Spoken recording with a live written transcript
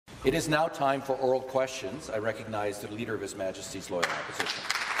It is now time for oral questions. I recognize the Leader of His Majesty's Loyal Opposition.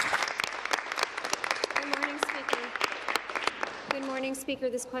 Good morning, Speaker. Good morning,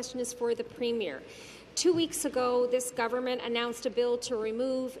 Speaker. This question is for the Premier. 2 weeks ago, this government announced a bill to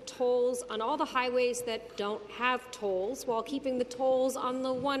remove tolls on all the highways that don't have tolls, while keeping the tolls on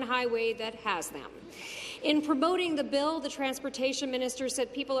the one highway that has them. In promoting the bill, the Transportation Minister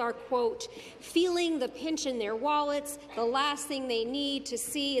said people are, quote, feeling the pinch in their wallets. The last thing they need to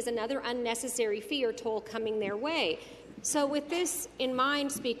see is another unnecessary fee or toll coming their way. So with this in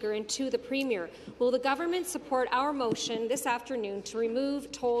mind, Speaker, and to the Premier, will the government support our motion this afternoon to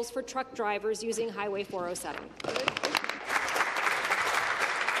remove tolls for truck drivers using Highway 407?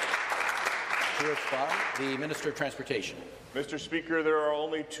 To respond, the Minister of Transportation. Mr. Speaker, there are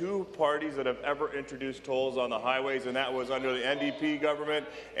only two parties that have ever introduced tolls on the highways, and that was under the NDP government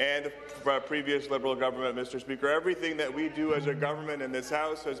and the previous Liberal government, Mr. Speaker. Everything that we do as a government in this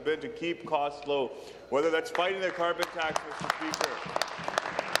House has been to keep costs low, whether that's fighting the carbon tax, Mr. Speaker.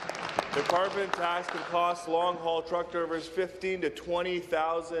 The carbon tax can cost long-haul truck drivers $15,000 to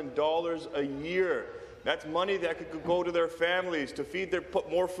 $20,000 a year. That's money that could go to their families to put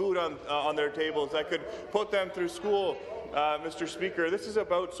more food on their tables, that could put them through school. Mr. Speaker, this is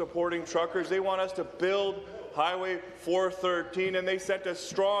about supporting truckers. They want us to build Highway 413, and they sent a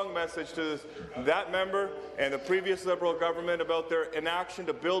strong message to that member and the previous Liberal government about their inaction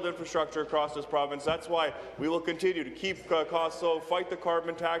to build infrastructure across this province. That's why we will continue to keep costs low, fight the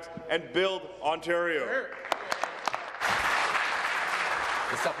carbon tax, and build Ontario.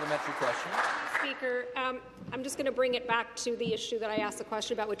 The supplementary question. Speaker, I'm just going to bring it back to the issue that I asked the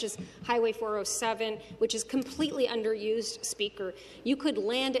question about, which is Highway 407, which is completely underused, Speaker. You could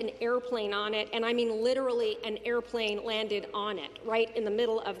land an airplane on it, and I mean literally an airplane landed on it, right in the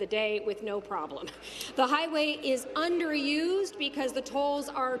middle of the day with no problem. The highway is underused because the tolls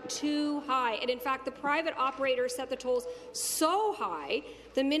are too high, and in fact, the private operator set the tolls so high,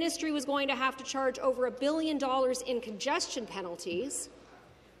 the ministry was going to have to charge over $1 billion in congestion penalties,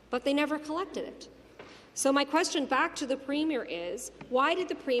 but they never collected it. So my question back to the Premier is, why did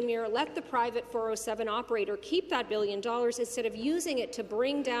the Premier let the private 407 operator keep that $1 billion instead of using it to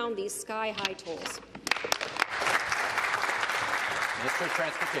bring down these sky-high tolls? Minister of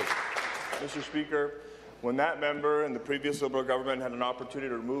Transportation. Mr. Speaker, when that member and the previous Liberal government had an opportunity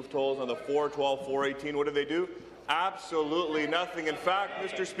to remove tolls on the 412, 418, what did they do? Absolutely nothing. In fact,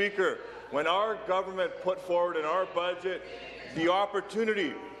 Mr. Speaker, when our government put forward in our budget the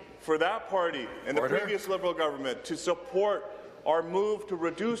opportunity for that party and the previous Liberal government to support our move to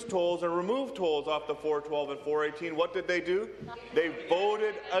reduce tolls and remove tolls off the 412 and 418, what did they do? They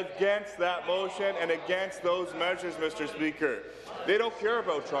voted against that motion and against those measures, Mr. Speaker. They don't care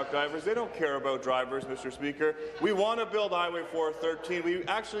about truck drivers. They don't care about drivers, Mr. Speaker. We want to build Highway 413. We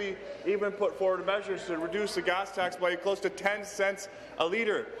actually even put forward measures to reduce the gas tax by close to 10 cents a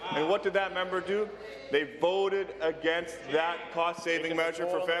litre. And what did that member do? They voted against that cost-saving measure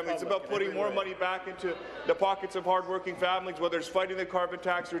for families. It's about putting more money back into the pockets of hardworking families, whether it's fighting the carbon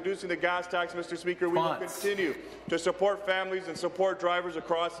tax, reducing the gas tax, Mr. Speaker. We will continue to support families and support drivers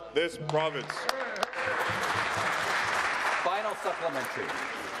across this province. Final supplementary.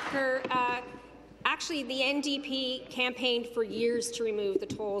 Actually, the NDP campaigned for years to remove the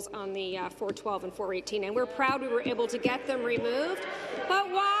tolls on the 412 and 418, and we're proud we were able to get them removed. But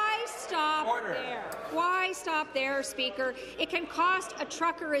why stop there? Why stop there, Speaker? It can cost a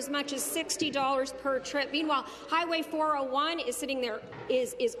trucker as much as $60 per trip. Meanwhile, Highway 401 is sitting there,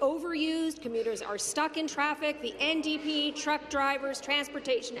 is overused. Commuters are stuck in traffic. The NDP, truck drivers,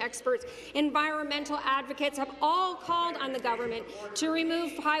 transportation experts, environmental advocates have all called on the government to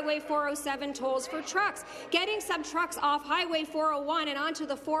remove Highway 407 tolls for trucks. Getting some trucks off Highway 401 and onto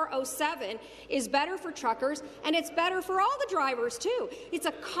the 407 is better for truckers, and it's better for all the drivers, too. It's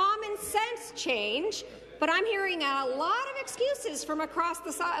a common sense change, but I'm hearing a lot of excuses from across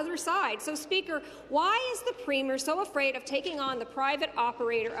the other side. So, Speaker, why is the Premier so afraid of taking on the private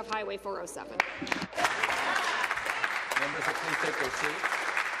operator of Highway 407? Members, please take their seats.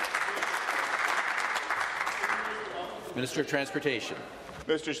 Minister of Transportation.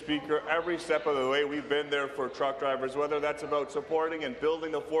 Mr. Speaker, every step of the way we've been there for truck drivers, whether that's about supporting and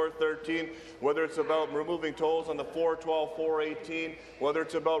building the 413, whether it's about removing tolls on the 412, 418, whether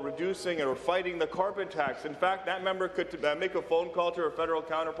it's about reducing or fighting the carbon tax. In fact, that member could make a phone call to her federal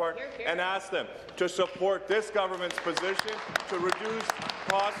counterpart and ask them to support this government's position to reduce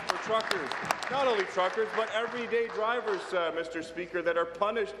costs for truckers. Not only truckers, but everyday drivers, Mr. Speaker, that are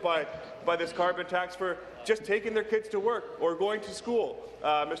punished by this carbon tax for just taking their kids to work or going to school.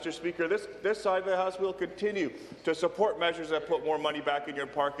 Mr. Speaker, this side of the House will continue to support measures that put more money back in your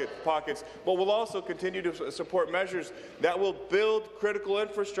pockets, but we'll also continue to support measures that will build critical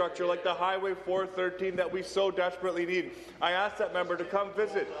infrastructure like the Highway 413 that we so desperately need. I asked that member to come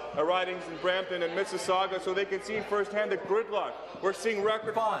visit ridings in Brampton and Mississauga so they can see firsthand the gridlock. We're seeing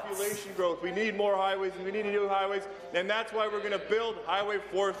record population growth. We need more highways and we need new highways, and that's why we're going to build Highway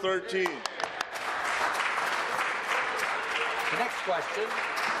 413. The next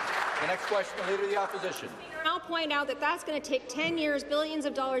question, the Leader of the Opposition. I'll point out that that's going to take 10 years, billions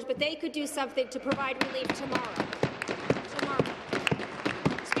of dollars, but they could do something to provide relief tomorrow.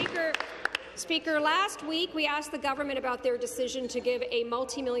 Speaker, last week we asked the government about their decision to give a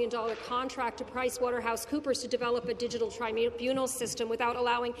multi-million-dollar contract to PricewaterhouseCoopers to develop a digital tribunal system without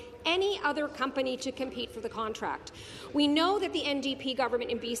allowing any other company to compete for the contract. We know that the NDP government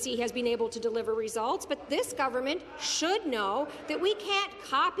in BC has been able to deliver results, but this government should know that we can't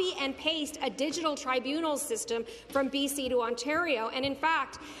copy and paste a digital tribunal system from BC to Ontario, and in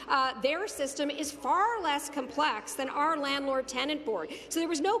fact, their system is far less complex than our landlord-tenant board. So there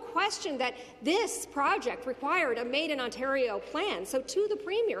was no question that this project required a Made in Ontario plan. So to the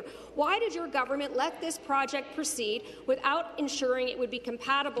Premier, why did your government let this project proceed without ensuring it would be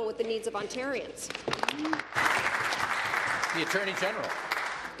compatible with the needs of Ontarians? The Attorney General.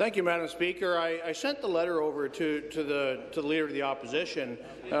 Thank you, Madam Speaker. I sent the letter over to the Leader of the Opposition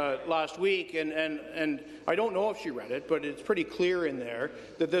last week, and I don't know if she read it, but it's pretty clear in there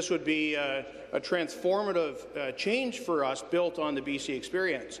that this would be a transformative change for us built on the BC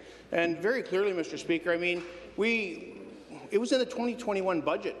experience. And very clearly, Mr. Speaker, I mean, it was in the 2021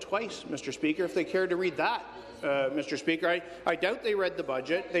 budget twice, Mr. Speaker, if they cared to read that. Mr. Speaker, I doubt they read the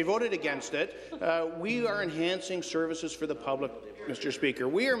budget. They voted against it. We are enhancing services for the public, Mr. Speaker.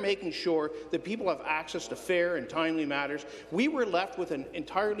 We are making sure that people have access to fair and timely matters. We were left with an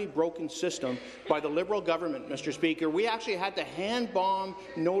entirely broken system by the Liberal government, Mr. Speaker. We actually had to hand-bomb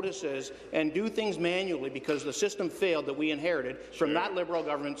notices and do things manually because the system failed that we inherited from that Liberal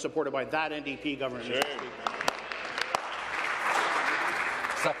government supported by that NDP government, Mr. Speaker.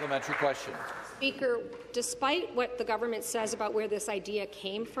 Supplementary question. Speaker, despite what the government says about where this idea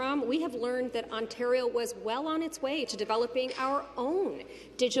came from, we have learned that Ontario was well on its way to developing our own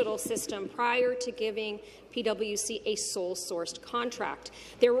digital system prior to giving PwC a sole-sourced contract.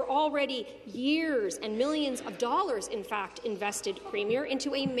 There were already years and millions of dollars, in fact, invested, Premier,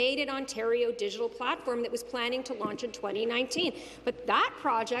 into a Made in Ontario digital platform that was planning to launch in 2019. But that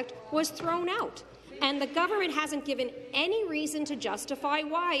project was thrown out. And the government hasn't given any reason to justify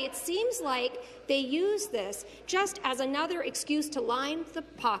why. It seems like they use this just as another excuse to line the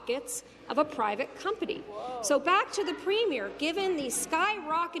pockets of a private company. So back to the Premier, given the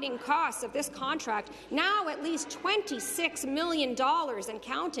skyrocketing costs of this contract, now at least $26 million and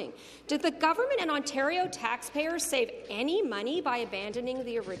counting, did the government and Ontario taxpayers save any money by abandoning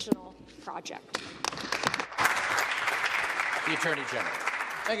the original project? The Attorney General.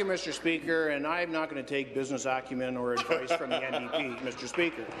 Thank you, Mr. Speaker, and I'm not going to take business acumen or advice from the NDP, Mr.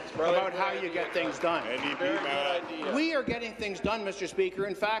 Speaker, about how you get things done. We are getting things done, Mr. Speaker.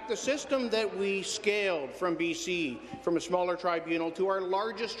 In fact, the system that we scaled from BC, from a smaller tribunal to our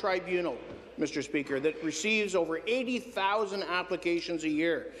largest tribunal, Mr. Speaker, that receives over 80,000 applications a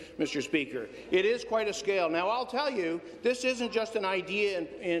year, Mr. Speaker. It is quite a scale. Now, I'll tell you, this isn't just an idea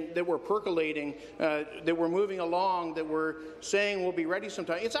that we're percolating, that we're moving along, that we're saying we'll be ready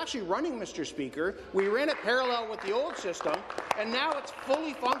sometime. It's actually running, Mr. Speaker. We ran it parallel with the old system, and now it's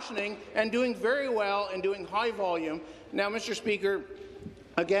fully functioning and doing very well and doing high volume. Now, Mr. Speaker,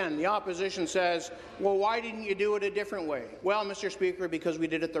 again, the opposition says, well, why didn't you do it a different way? Well, Mr. Speaker, because we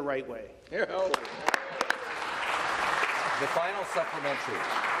did it the right way. The final supplementary.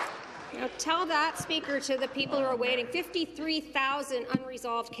 Now, tell that, Speaker, to the people who are waiting. 53,000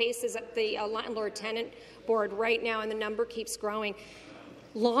 unresolved cases at the Landlord-Tenant Board right now, and the number keeps growing.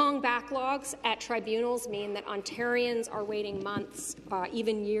 Long backlogs at tribunals mean that Ontarians are waiting months,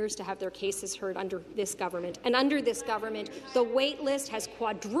 even years, to have their cases heard under this government. And under this government, the wait list has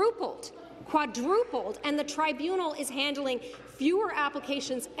quadrupled, and the tribunal is handling fewer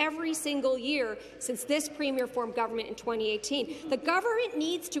applications every single year since this Premier formed government in 2018. The government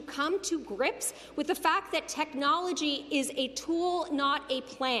needs to come to grips with the fact that technology is a tool, not a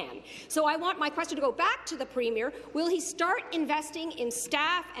plan. So I want my question to go back to the Premier. Will he start investing in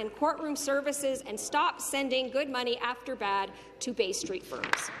staff and courtroom services and stop sending good money after bad to Bay Street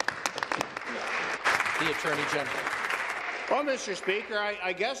firms? The Attorney General. Well, Mr. Speaker,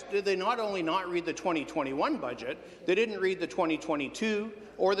 I guess did they not only not read the 2021 budget, they didn't read the 2022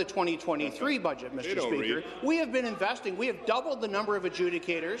 or the 2023 budget, Mr. Speaker. We have been investing. We have doubled the number of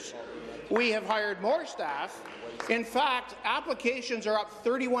adjudicators. We have hired more staff. In fact, applications are up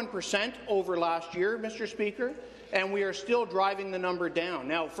 31% over last year, Mr. Speaker, and we are still driving the number down.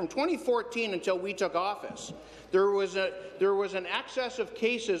 Now, from 2014 until we took office, there was an excess of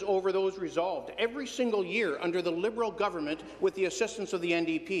cases over those resolved every single year under the Liberal government with the assistance of the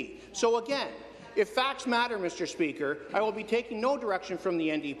NDP. So again, if facts matter, Mr. Speaker, I will be taking no direction from the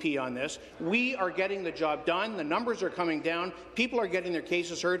NDP on this. We are getting the job done. The numbers are coming down. People are getting their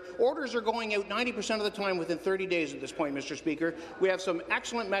cases heard. Orders are going out 90% of the time within 30 days at this point, Mr. Speaker. We have some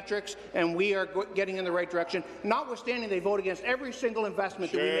excellent metrics, and we are getting in the right direction, notwithstanding they vote against every single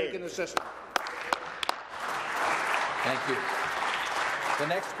investment that we make in the system. Thank you. The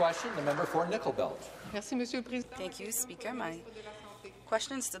next question, the member for Nickel Belt. Thank you, Speaker. My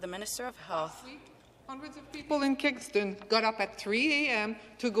question is to the Minister of Health. Hundreds of people in Kingston got up at 3 a.m.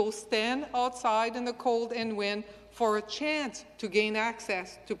 to go stand outside in the cold and wind for a chance to gain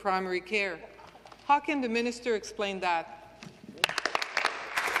access to primary care. How can the minister explain that?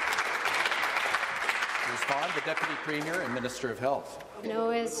 To respond, the Deputy Premier and Minister of Health. You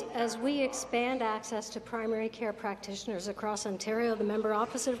know, as we expand access to primary care practitioners across Ontario, the member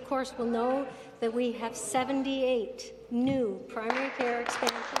opposite, of course, will know that we have 78 new primary care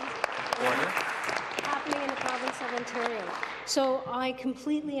expansions happening in the province of Ontario. So I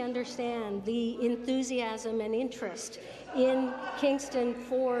completely understand the enthusiasm and interest in Kingston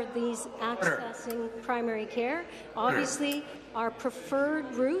for these accessing primary care. Obviously, our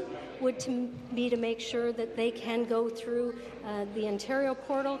preferred route would be to make sure that they can go through the Ontario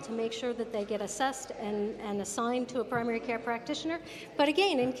portal to make sure that they get assessed and assigned to a primary care practitioner. But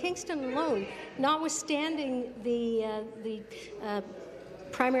again, in Kingston alone, notwithstanding the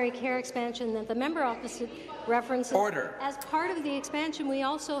primary care expansion that the member opposite references, as part of the expansion, we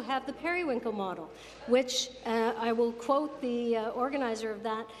also have the Periwinkle model, which I will quote the organizer of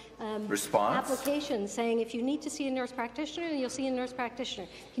that application, saying if you need to see a nurse practitioner, you'll see a nurse practitioner.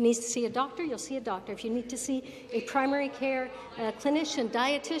 If you need to see a doctor, you'll see a doctor. If you need to see a primary care clinician,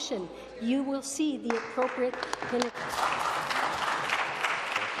 dietitian, you will see the appropriate clinic.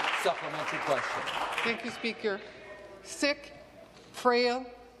 Supplementary question. Thank you, Speaker. Sick, frail,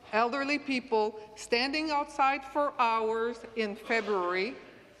 elderly people standing outside for hours in February.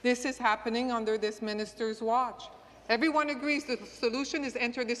 This is happening under this minister's watch. Everyone agrees the solution is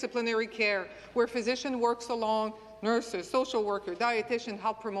interdisciplinary care, where physician works along nurses, social worker, dietitian,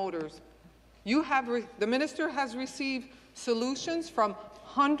 health promoters. The minister has received solutions from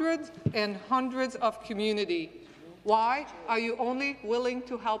hundreds and hundreds of communities. Why are you only willing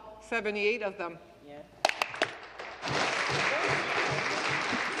to help 78 of them?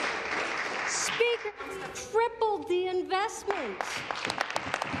 Speaker, tripled the investment.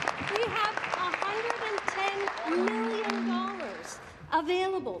 We have $110 million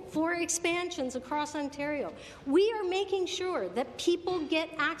available for expansions across Ontario. We are making sure that people get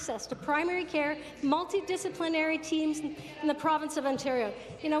access to primary care, multidisciplinary teams in the province of Ontario.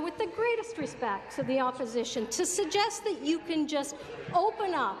 You know, with the greatest respect to the opposition, to suggest that you can just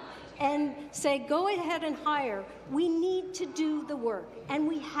open up and say, go ahead and hire. We need to do the work, and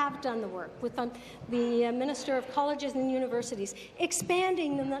we have done the work with the Minister of Colleges and Universities,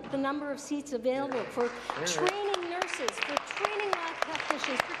 expanding the number of seats available for training nurses, for training lab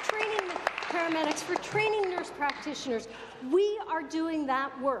technicians, for training paramedics, for training nurse practitioners. We are doing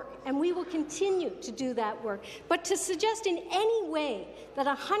that work, and we will continue to do that work. But to suggest in any way that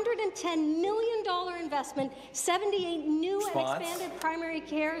a $110 million investment, 78 new and expanded primary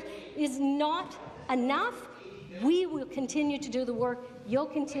care is not enough, we will continue to do the work. You'll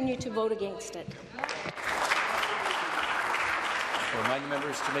continue to vote against it. I remind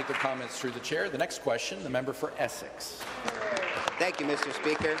members to make their comments through the chair. The next question, the member for Essex. Thank you, Mr.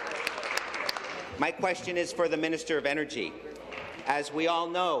 Speaker. My question is for the Minister of Energy. As we all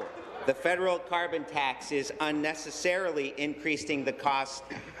know, the federal carbon tax is unnecessarily increasing the cost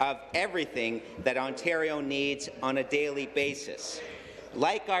of everything that Ontario needs on a daily basis.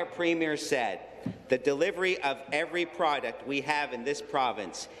 Like our Premier said, the delivery of every product we have in this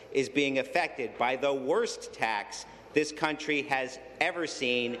province is being affected by the worst tax this country has ever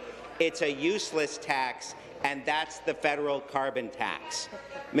seen. It's a useless tax, and that's the federal carbon tax.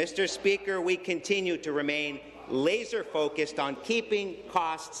 Mr. Speaker, we continue to remain laser-focused on keeping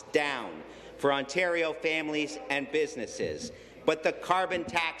costs down for Ontario families and businesses, but the carbon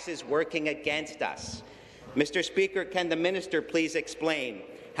tax is working against us. Mr. Speaker, can the minister please explain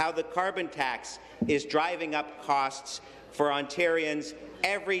how the carbon tax is driving up costs for Ontarians'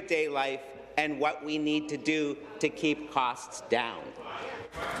 everyday life and what we need to do to keep costs down.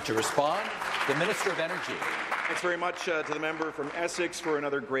 To respond, the Minister of Energy. Thanks very much to the member from Essex for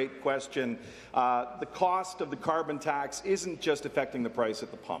another great question. The cost of the carbon tax isn't just affecting the price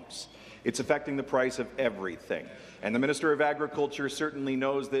at the pumps. It's affecting the price of everything. And the Minister of Agriculture certainly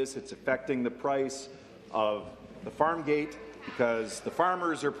knows this. It's affecting the price of the farm gate because the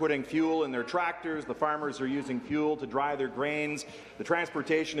farmers are putting fuel in their tractors, the farmers are using fuel to dry their grains, the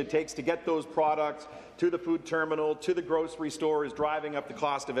transportation it takes to get those products to the food terminal, to the grocery store is driving up the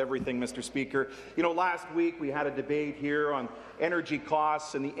cost of everything, Mr. Speaker. You know, last week we had a debate here on energy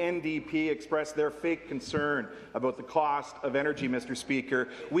costs, and the NDP expressed their fake concern about the cost of energy, Mr. Speaker.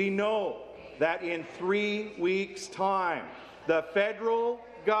 We know that in 3 weeks' time, the federal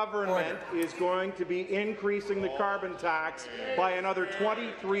government is going to be increasing the carbon tax by another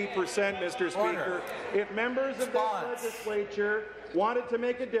 23%, Mr. Speaker. If members of this legislature wanted to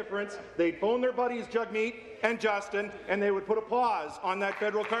make a difference, they'd phone their buddies Jagmeet and Justin, and they would put a pause on that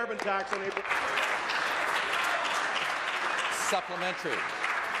federal carbon tax on April. Supplementary.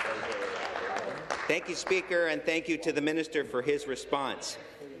 Thank you, Speaker, and thank you to the Minister for his response.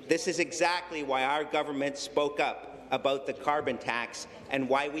 This is exactly why our government spoke up about the carbon tax and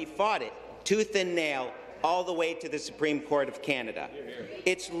why we fought it tooth and nail all the way to the Supreme Court of Canada.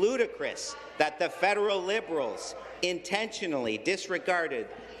 It's ludicrous that the federal Liberals intentionally disregarded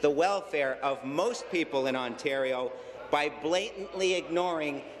the welfare of most people in Ontario by blatantly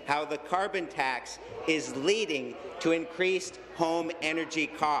ignoring how the carbon tax is leading to increased home energy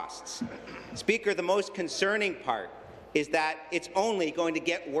costs. Speaker, the most concerning part is that it's only going to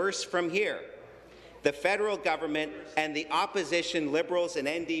get worse from here. The federal government and the opposition Liberals and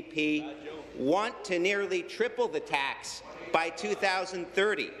NDP want to nearly triple the tax by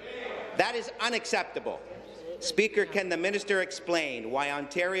 2030. That is unacceptable. Speaker, can the minister explain why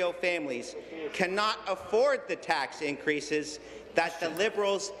Ontario families cannot afford the tax increases that the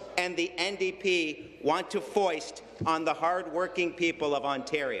Liberals and the NDP want to foist on the hard-working people of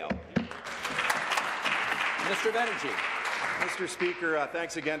Ontario? Minister of Energy. Mr. Speaker,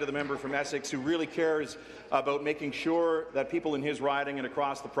 thanks again to the member from Essex who really cares about making sure that people in his riding and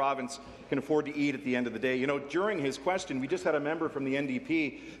across the province can afford to eat at the end of the day. You know, during his question, we just had a member from the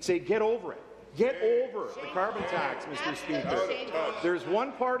NDP say, get over it. Get over the carbon tax, Mr. Speaker. There's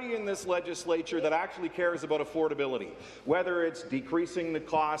one party in this legislature that actually cares about affordability, whether it's decreasing the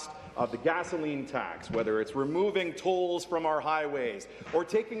cost of the gasoline tax, whether it's removing tolls from our highways, or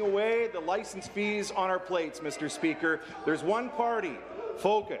taking away the license fees on our plates, Mr. Speaker. There's one party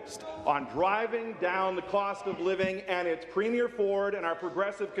focused on driving down the cost of living, and it's Premier Ford and our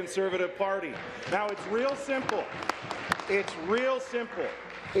Progressive Conservative Party. Now, it's real simple. It's real simple.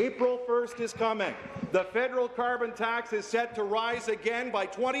 April 1st is coming. The federal carbon tax is set to rise again by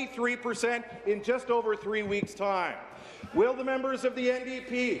 23% in just over 3 weeks' time. Will the members of the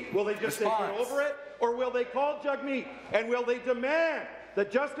NDP, will they just say get over it, or will they call Jagmeet, and will they demand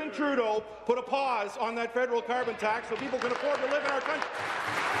that Justin Trudeau put a pause on that federal carbon tax so people can afford to live in our country?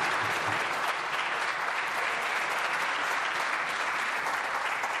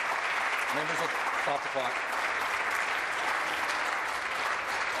 Members will stop the clock.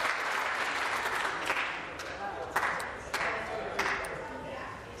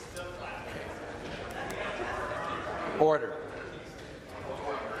 Order.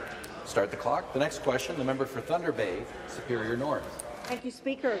 Start the clock. The next question, the member for Thunder Bay, Superior North. Thank you,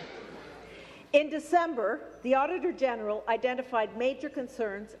 Speaker. In December, the Auditor General identified major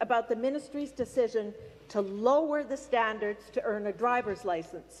concerns about the Ministry's decision to lower the standards to earn a driver's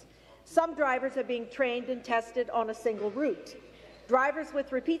license. Some drivers are being trained and tested on a single route. Drivers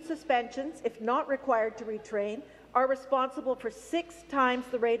with repeat suspensions, if not required to retrain, are responsible for 6 times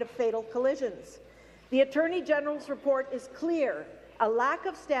the rate of fatal collisions. The Attorney General's report is clear. A lack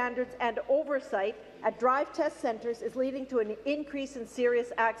of standards and oversight at drive test centres is leading to an increase in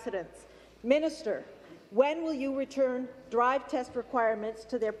serious accidents. Minister, when will you return drive test requirements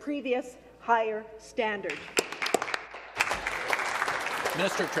to their previous higher standard?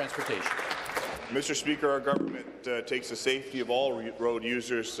 Minister of Transportation. Mr. Speaker, our government takes the safety of all road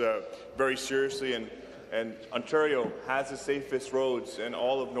users very seriously, and Ontario has the safest roads in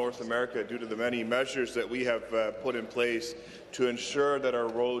all of North America due to the many measures that we have put in place to ensure that our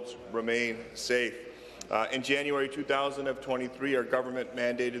roads remain safe. In January 2023, our government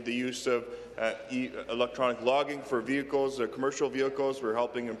mandated the use of electronic logging for vehicles, commercial vehicles. We're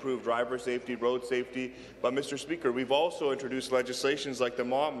helping improve driver safety, road safety. But, Mr. Speaker, we've also introduced legislations like the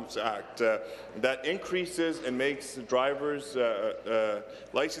MOMS Act that increases and makes drivers'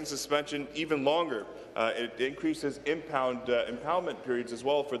 license suspension even longer. It increases impoundment periods as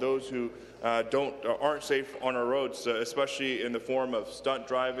well for those who aren't safe on our roads, especially in the form of stunt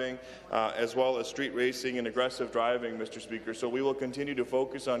driving, as well as street racing and aggressive driving, Mr. Speaker. So we will continue to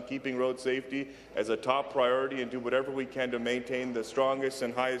focus on keeping road safety as a top priority and do whatever we can to maintain the strongest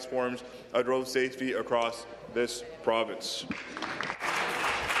and highest forms of road safety across this province.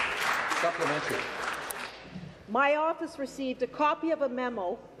 Supplementary. My office received a copy of a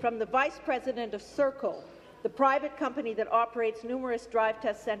memo from the Vice President of Serco, the private company that operates numerous drive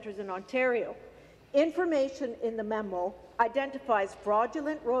test centres in Ontario. Information in the memo identifies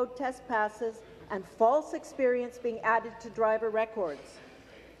fraudulent road test passes and false experience being added to driver records.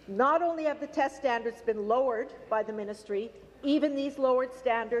 Not only have the test standards been lowered by the ministry, even these lowered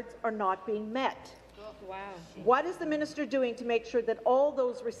standards are not being met. Wow. What is the minister doing to make sure that all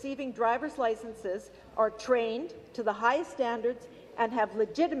those receiving driver's licenses are trained to the highest standards and have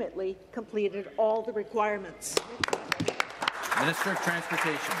legitimately completed all the requirements? Minister of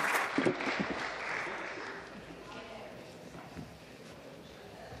Transportation.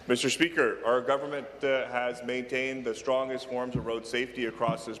 Mr. Speaker, our government has maintained the strongest forms of road safety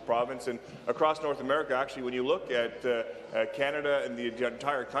across this province and across North America. Actually, when you look at Canada and the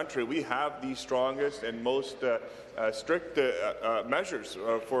entire country, we have the strongest and most strict measures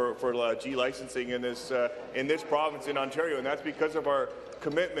for G licensing in this province in Ontario, and that's because of our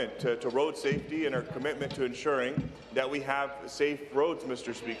commitment to road safety and our commitment to ensuring that we have safe roads,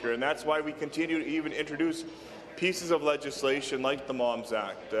 Mr. Speaker. And that's why we continue to even introduce pieces of legislation like the MOMS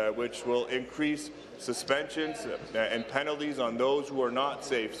Act, which will increase suspensions and penalties on those who are not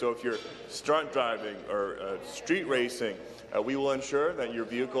safe. So if you're stunt driving or street racing, we will ensure that your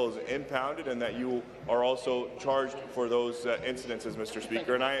vehicle is impounded and that you are also charged for those incidences, Mr.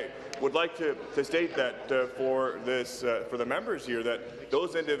 Speaker. And I would like to state that for the members here, that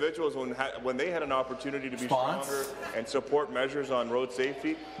those individuals, when they had an opportunity to be stronger and support measures on road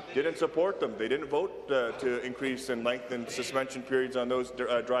safety, didn't support them. They didn't vote to increase and lengthen suspension periods on those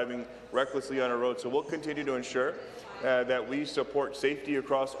driving recklessly on our roads. So we'll continue to ensure that we support safety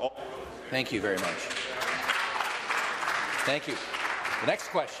across all. Thank you very much. Thank you. The next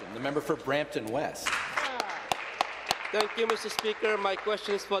question, the member for Brampton West. Thank you, Mr. Speaker. My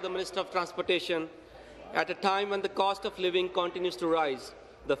question is for the Minister of Transportation. At a time when the cost of living continues to rise,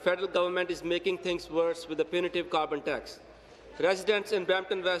 the federal government is making things worse with the punitive carbon tax. Residents in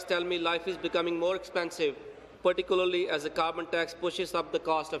Brampton West tell me life is becoming more expensive, particularly as the carbon tax pushes up the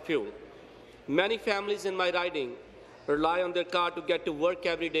cost of fuel. Many families in my riding rely on their car to get to work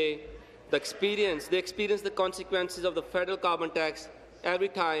every day. They experience the consequences of the federal carbon tax every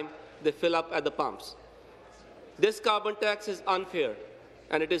time they fill up at the pumps. This carbon tax is unfair,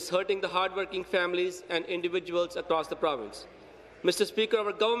 and it is hurting the hardworking families and individuals across the province. Mr. Speaker,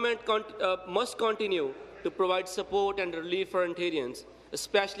 our government must continue to provide support and relief for Ontarians,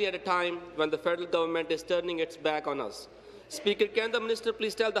 especially at a time when the federal government is turning its back on us. Speaker, can the minister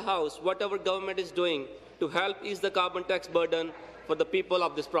please tell the House what our government is doing to help ease the carbon tax burden for the people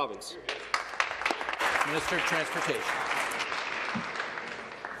of this province? Minister of Transportation.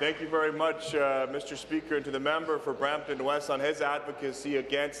 Thank you very much, Mr. Speaker, and to the member for Brampton West on his advocacy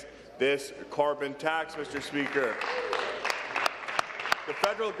against this carbon tax, Mr. Speaker. The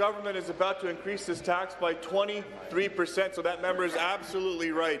federal government is about to increase this tax by 23%, so that member is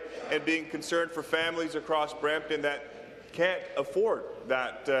absolutely right in being concerned for families across Brampton that can't afford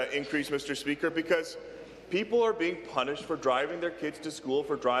that increase, Mr. Speaker, because people are being punished for driving their kids to school,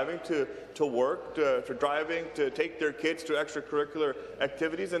 for driving to work, for driving to take their kids to extracurricular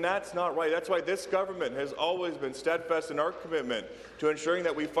activities, and that's not right. That's why this government has always been steadfast in our commitment to ensuring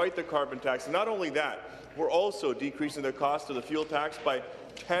that we fight the carbon tax. And not only that, we're also decreasing the cost of the fuel tax by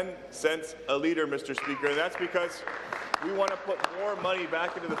 10 cents a litre, Mr. Speaker, and that's because we want to put more money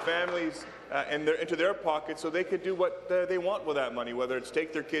back into the families and into their pockets so they could do what they want with that money, whether it's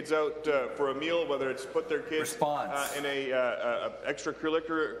take their kids out for a meal, whether it's put their kids in a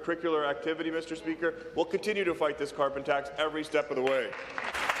extracurricular activity, Mr. Speaker. We'll continue to fight this carbon tax every step of the way.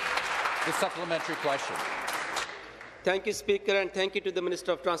 The supplementary question. Thank you, Speaker, and thank you to the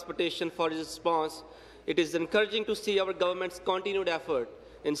Minister of Transportation for his response. It is encouraging to see our government's continued effort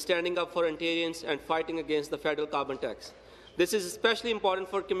in standing up for Ontarians and fighting against the federal carbon tax. This is especially important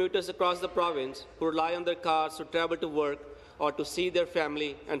for commuters across the province who rely on their cars to travel to work or to see their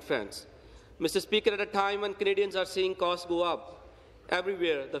family and friends. Mr. Speaker, at a time when Canadians are seeing costs go up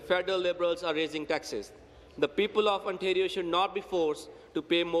Everywhere, the federal Liberals are raising taxes. The people of Ontario should not be forced to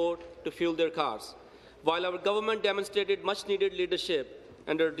pay more to fuel their cars. While our government demonstrated much-needed leadership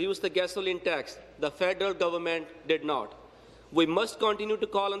and reduced the gasoline tax, the federal government did not. We must continue to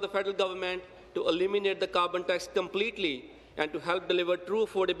call on the federal government to eliminate the carbon tax completely and to help deliver true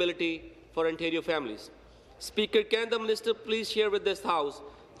affordability for Ontario families. Speaker, can the minister please share with this House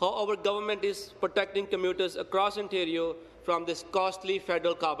how our government is protecting commuters across Ontario from this costly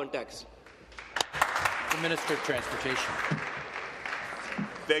federal carbon tax? The Minister of Transportation.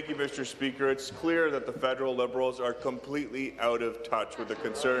 Thank you, Mr. Speaker. It's clear that the federal Liberals are completely out of touch with the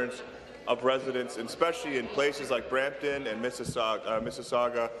concerns of residents, especially in places like Brampton and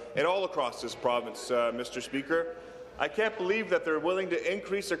Mississauga and all across this province, Mr. Speaker. I can't believe that they're willing to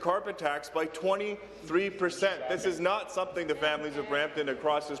increase their carbon tax by 23%. This is not something the families of Brampton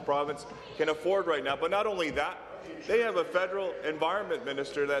across this province can afford right now. But not only that, they have a federal environment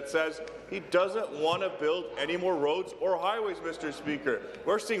minister that says he doesn't want to build any more roads or highways, Mr. Speaker.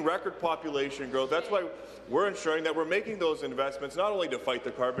 We're seeing record population growth. That's why we're ensuring that we're making those investments not only to fight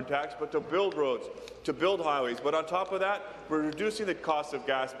the carbon tax, but to build roads, to build highways. But on top of that, we're reducing the cost of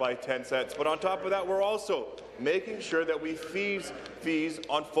gas by 10 cents. But on top of that, we're also making sure that we fees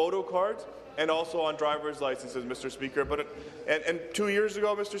on photo cards and also on driver's licenses, Mr. Speaker. And 2 years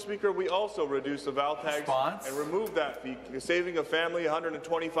ago, Mr. Speaker, we also reduced the VAL tags and removed that fee, saving a family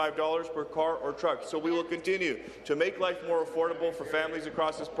 $125 per car or truck. So we will continue to make life more affordable for families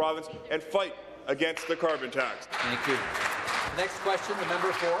across this province and fight against the carbon tax. Thank you. Next question, the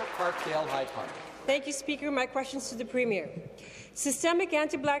member for Parkdale High Park. Thank you, Speaker. My question is to the Premier. Systemic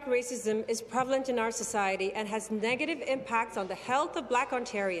anti-Black racism is prevalent in our society and has negative impacts on the health of Black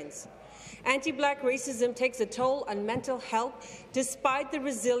Ontarians. Anti-Black racism takes a toll on mental health despite the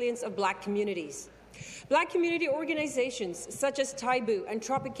resilience of Black communities. Black community organizations such as Taibu and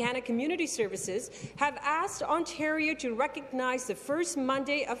Tropicana Community Services have asked Ontario to recognize the first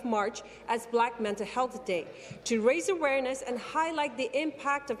Monday of March as Black Mental Health Day to raise awareness and highlight the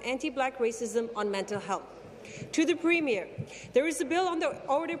impact of anti-Black racism on mental health. To the Premier, there is a bill on the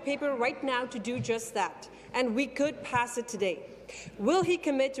order paper right now to do just that, and we could pass it today. Will he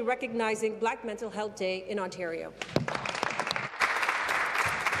commit to recognizing Black Mental Health Day in Ontario?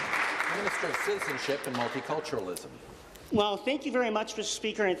 Minister of Citizenship and Multiculturalism. Well, thank you very much, Mr.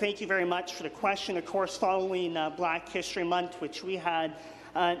 Speaker, and thank you very much for the question. Of course, following Black History Month, which we had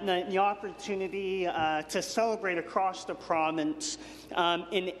the opportunity to celebrate across the province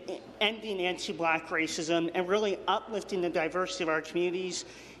in ending anti-Black racism and really uplifting the diversity of our communities,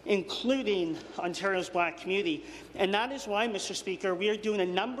 including Ontario's Black community. And that is why, Mr. Speaker, we are doing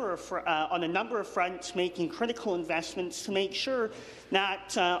on a number of fronts, making critical investments to make sure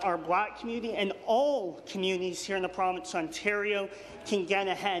that our Black community and all communities here in the province of Ontario can get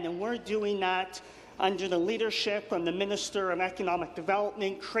ahead. And we're doing that under the leadership of the Minister of Economic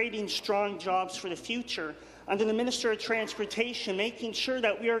Development, creating strong jobs for the future. Under the Minister of Transportation, making sure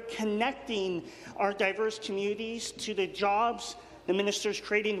that we are connecting our diverse communities to the jobs the minister is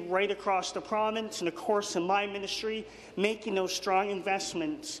creating right across the province, and of course in my ministry, making those strong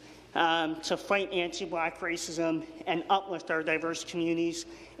investments to fight anti-Black racism and uplift our diverse communities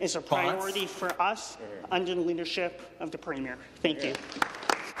is a priority for us under the leadership of the Premier. Thank you.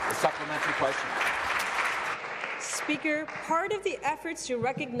 A supplementary question. Speaker, part of the efforts to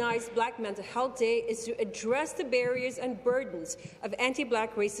recognize Black Mental Health Day is to address the barriers and burdens of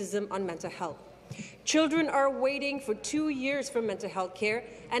anti-Black racism on mental health. Children are waiting for 2 years for mental health care,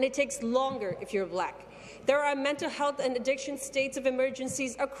 and it takes longer if you're Black. There are mental health and addiction states of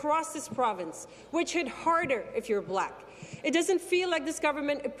emergencies across this province, which hit harder if you're Black. It doesn't feel like this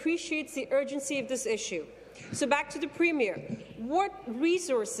government appreciates the urgency of this issue. So back to the Premier. What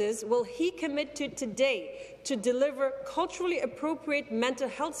resources will he commit to today to deliver culturally appropriate mental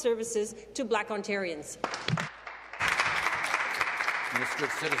health services to Black Ontarians? Minister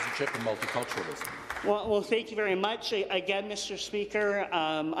of Citizenship and Multiculturalism. Well, thank you very much. Again, Mr. Speaker,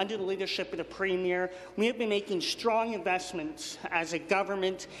 under the leadership of the Premier, we have been making strong investments as a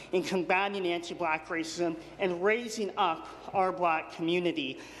government in combating anti-Black racism and raising up our Black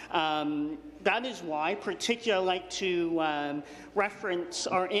community. That is why, particularly, I'd like to reference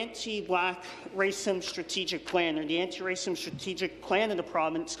our anti-Black racism strategic plan, or the anti-racism strategic plan of the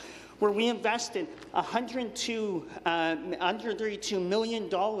province, where we invested $132 million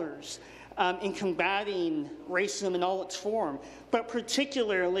in combating racism in all its form, but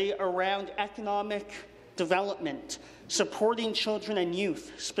particularly around economic development, supporting children and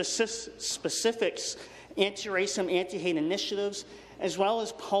youth, specifics, anti-racism, anti-hate initiatives, as well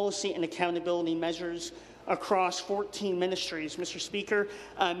as policy and accountability measures. across 14 ministries. Mr. Speaker,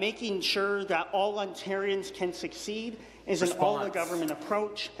 making sure that all Ontarians can succeed is an all-of-government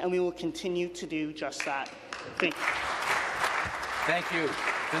approach, and we will continue to do just that. Thank you. Thank you.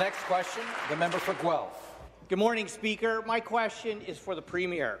 The next question, the member for Guelph. Good morning, Speaker. My question is for the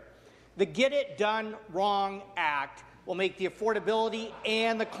Premier. The Get It Done Wrong Act will make the affordability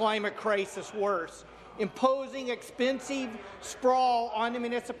and the climate crisis worse. Imposing expensive sprawl on the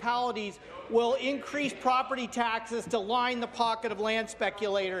municipalities will increase property taxes to line the pocket of land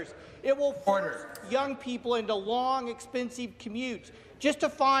speculators. It will force young people into long, expensive commutes just to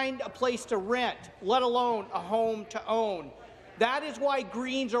find a place to rent, let alone a home to own. That is why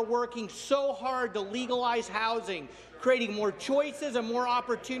Greens are working so hard to legalize housing, creating more choices and more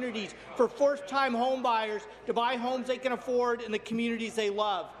opportunities for first-time homebuyers to buy homes they can afford in the communities they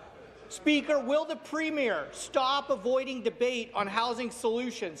love. Speaker, will the Premier stop avoiding debate on housing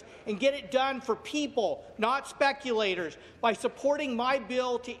solutions and get it done for people, not speculators, by supporting my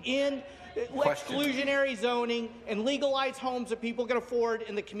bill to end exclusionary zoning and legalize homes that people can afford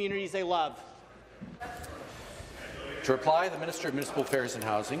in the communities they love? To reply, the Minister of Municipal Affairs and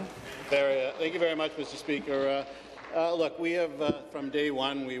Housing. Thank you very much, Mr. Speaker. Look, we have, from day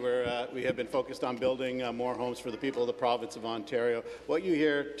one, we have been focused on building more homes for the people of the province of Ontario. What you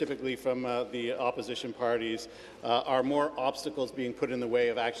hear typically from the opposition parties are more obstacles being put in the way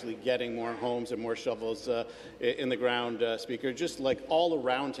of actually getting more homes and more shovels in the ground, Speaker. Just like all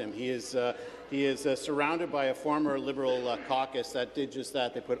around him, he is surrounded by a former Liberal caucus that did just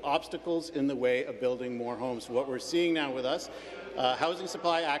that. They put obstacles in the way of building more homes. What we're seeing now with us, housing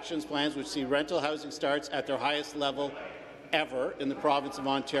supply actions plans, which see rental housing starts at their highest level ever in the province of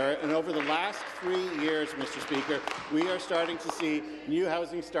Ontario. And over the last 3 years, Mr. Speaker, we are starting to see new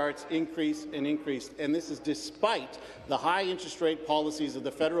housing starts increase and increase. And this is despite the high interest rate policies of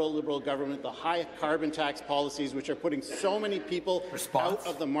the federal Liberal government, the high carbon tax policies, which are putting so many people out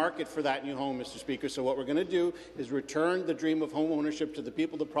of the market for that new home, Mr. Speaker. So what we're going to do is return the dream of home ownership to the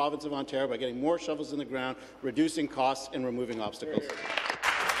people of the province of Ontario by getting more shovels in the ground, reducing costs and removing obstacles.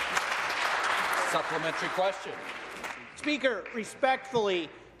 Supplementary question. Speaker, respectfully,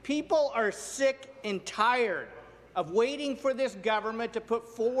 people are sick and tired of waiting for this government to put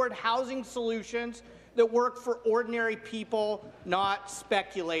forward housing solutions that work for ordinary people, not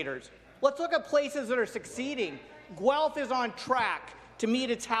speculators. Let's look at places that are succeeding. Guelph is on track to meet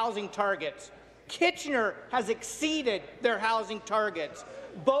its housing targets. Kitchener has exceeded their housing targets.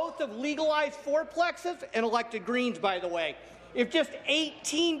 Both have legalized fourplexes and elected Greens, by the way. If just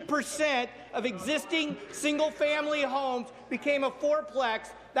 18% of existing single-family homes became a fourplex,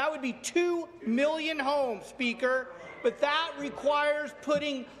 that would be 2 million homes, Speaker. But that requires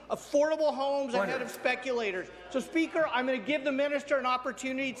putting affordable homes ahead of speculators. So, Speaker, I'm going to give the minister an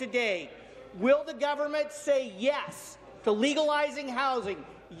opportunity today. Will the government say yes to legalizing housing,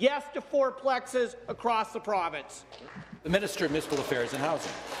 yes to fourplexes across the province? The Minister of Municipal Affairs and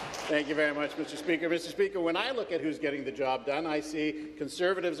Housing. Thank you very much, Mr. Speaker. Mr. Speaker, when I look at who's getting the job done, I see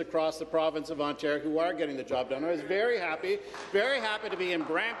Conservatives across the province of Ontario who are getting the job done. I was very happy to be in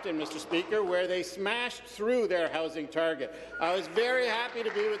Brampton, Mr. Speaker, where they smashed through their housing target. I was very happy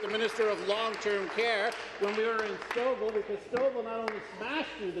to be with the Minister of Long-Term Care when we were in Stouffville, because Stouffville not only smashed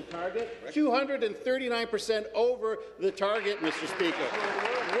through the target, 239% over the target, Mr. Speaker.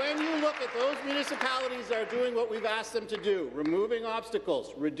 When you look at those municipalities that are doing what we've asked them to do, removing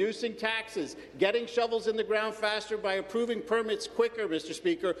obstacles, reducing taxes, getting shovels in the ground faster by approving permits quicker, Mr.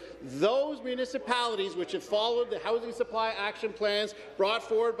 Speaker, those municipalities which have followed the housing supply action plans brought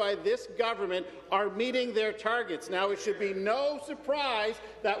forward by this government are meeting their targets. Now, it should be no surprise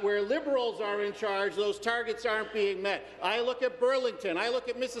that where Liberals are in charge, those targets aren't being met. I look at Burlington, I look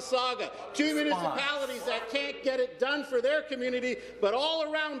at Mississauga, two municipalities that can't get it done for their community, but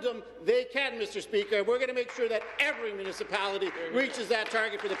all around them, they can, Mr. Speaker. We're going to make sure that every municipality reaches that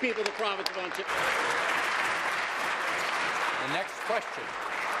target for the people of the province of Ontario. The next question,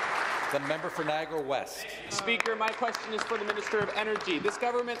 the member for Niagara West. Speaker, my question is for the Minister of Energy. This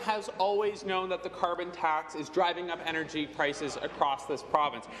government has always known that the carbon tax is driving up energy prices across this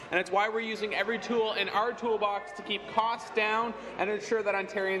province, and it's why we're using every tool in our toolbox to keep costs down and ensure that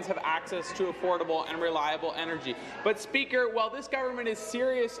Ontarians have access to affordable and reliable energy. But, Speaker, while this government is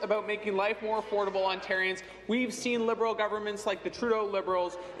serious about making life more affordable Ontarians, we've seen Liberal governments like the Trudeau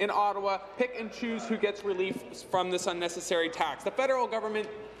Liberals in Ottawa pick and choose who gets relief from this unnecessary tax. The federal government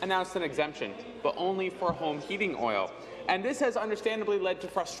announced an exemption, but only for home heating oil. And this has understandably led to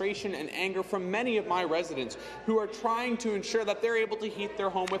frustration and anger from many of my residents who are trying to ensure that they're able to heat their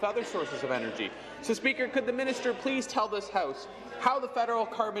home with other sources of energy. So, Speaker, could the minister please tell this House how the federal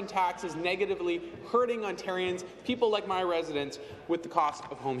carbon tax is negatively hurting Ontarians, people like my residents, with the cost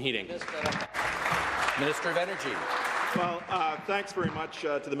of home heating? Minister of Energy. Well, thanks very much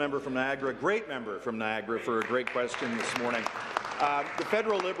to the member from Niagara, great member from Niagara, for a great question this morning. The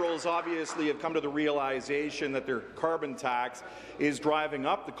federal Liberals obviously have come to the realization that their carbon tax is driving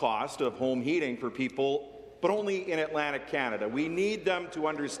up the cost of home heating for people, but only in Atlantic Canada. We need them to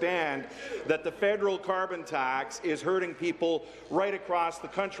understand that the federal carbon tax is hurting people right across the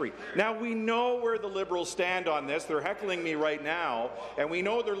country. Now, we know where the Liberals stand on this. They're heckling me right now, and we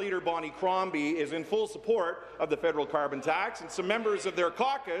know their leader, Bonnie Crombie, is in full support of the federal carbon tax, and some members of their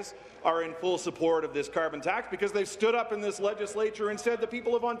caucus are in full support of this carbon tax because they've stood up in this legislature and said the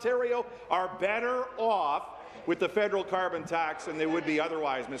people of Ontario are better off with the federal carbon tax than they would be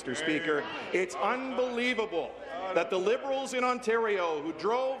otherwise, Mr. Speaker. It's unbelievable that the Liberals in Ontario, who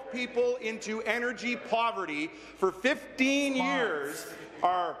drove people into energy poverty for 15 years,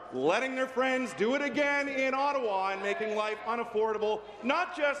 are letting their friends do it again in Ottawa and making life unaffordable,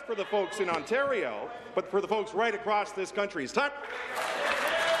 not just for the folks in Ontario, but for the folks right across this country. It's time.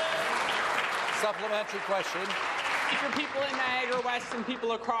 Supplementary question. People in Niagara West and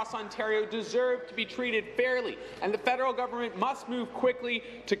people across Ontario deserve to be treated fairly, and the federal government must move quickly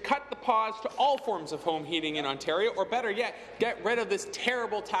to cut the pause to all forms of home heating in Ontario, or better yet, get rid of this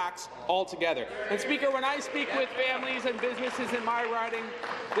terrible tax altogether. And Speaker, when I speak with families and businesses in my riding,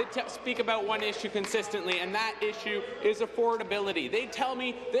 they speak about one issue consistently, and that issue is affordability. They tell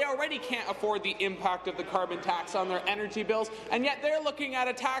me they already can't afford the impact of the carbon tax on their energy bills, and yet they're looking at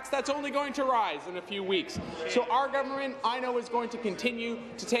a tax that's only going to rise in a few weeks. So our government, I know, is going to continue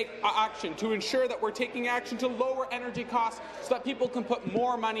to take action to ensure that we're taking action to lower energy costs so that people can put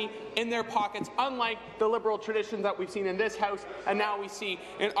more money in their pockets, unlike the Liberal tradition that we've seen in this House and now we see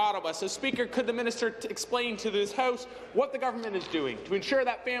in Ottawa. So, Speaker, could the minister explain to this House what the government is doing to ensure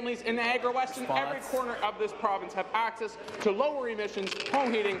that families in Niagara West and every corner of this province have access to lower emissions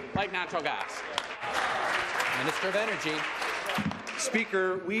home heating like natural gas? Minister of Energy.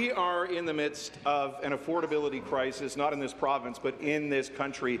 Speaker, we are in the midst of an affordability crisis, not in this province, but in this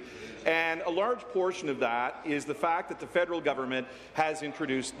country. And a large portion of that is the fact that the federal government has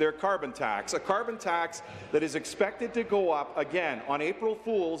introduced their carbon tax, a carbon tax that is expected to go up again on April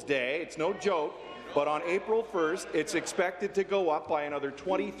Fool's Day. It's no joke. But on April 1st, it's expected to go up by another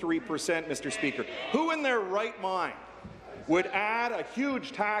 23%, Mr. Speaker. Who in their right mind would add a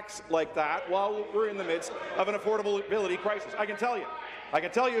huge tax like that while we're in the midst of an affordability crisis? I can tell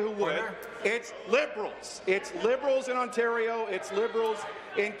you who would. It's Liberals. It's Liberals in Ontario. It's Liberals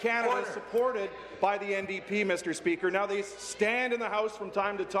in Canada, supported by the NDP, Mr. Speaker. Now, they stand in the House from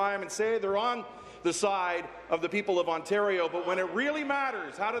time to time and say they're on the side of the people of Ontario, but when it really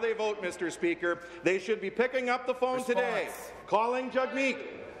matters, how do they vote, Mr. Speaker? They should be picking up the phone today, calling Jagmeet,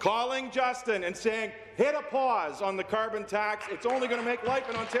 calling Justin, and saying, hit a pause on the carbon tax. It's only going to make life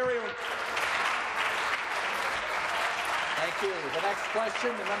in Ontario. Thank you. The next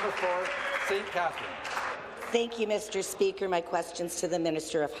question, the member for St. Catharines. Thank you, Mr. Speaker. My question's to the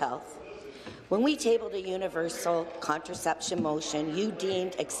Minister of Health. When we tabled a universal contraception motion, you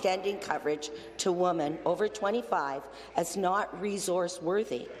deemed extending coverage to women over 25 as not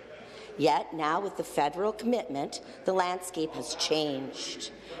resource-worthy. Yet, now with the federal commitment, the landscape has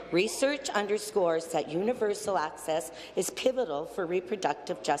changed. Research underscores that universal access is pivotal for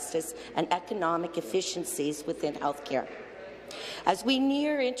reproductive justice and economic efficiencies within healthcare. As we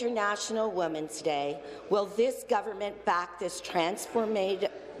near International Women's Day, will this government back this transformative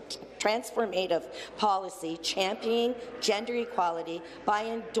policy championing gender equality by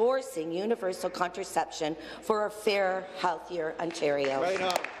endorsing universal contraception for a fairer, healthier Ontario? Right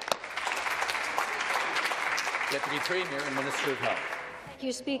on. Deputy Premier and Minister of Health. Thank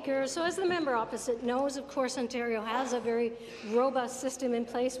you, Speaker. So as the member opposite knows, of course, Ontario has a very robust system in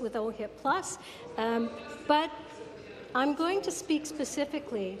place with OHIP+, but I'm going to speak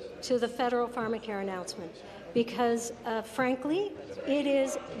specifically to the federal pharmacare announcement because, frankly, it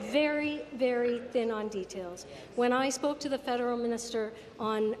is very, very thin on details. When I spoke to the federal minister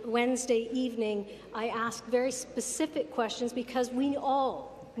on Wednesday evening, I asked very specific questions because we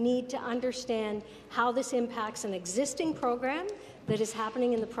all need to understand how this impacts an existing program that is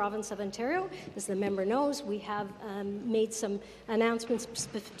happening in the province of Ontario. As the member knows, we have made some announcements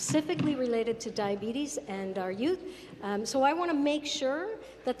specifically related to diabetes and our youth. So I want to make sure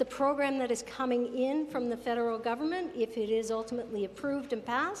that the program that is coming in from the federal government, if it is ultimately approved and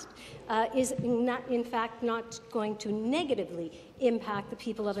passed, is not, in fact, not going to negatively impact the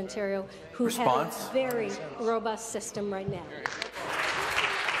people of Ontario who have a very robust system right now.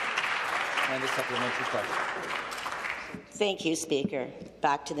 And a supplementary question. Thank you, Speaker.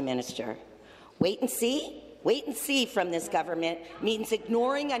 Back to the minister. Wait and see? Wait and see from this government means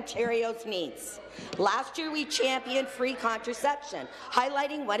ignoring Ontario's needs. Last year, we championed free contraception,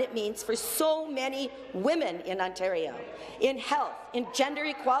 highlighting what it means for so many women in Ontario, in health, in gender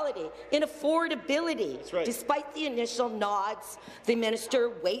equality, in affordability. Right. Despite the initial nods, the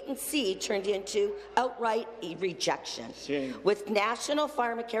minister wait and see turned into outright rejection. Shame. With national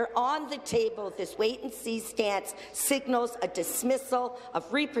pharmacare on the table, this wait and see stance signals a dismissal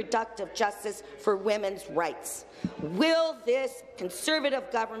of reproductive justice for women's rights. Will this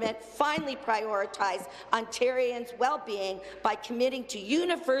Conservative government finally prioritize Ontarians' well-being by committing to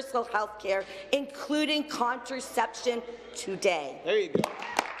universal health care, including contraception today? There you go.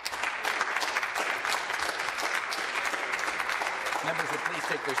 Members will please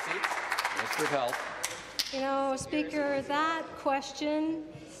take their seats. Minister of Health. You know, Speaker, that question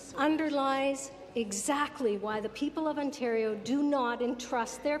underlies exactly why the people of Ontario do not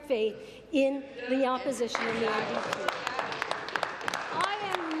entrust their faith in the opposition and the NDP. I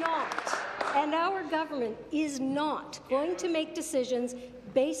am not, and our government is not, going to make decisions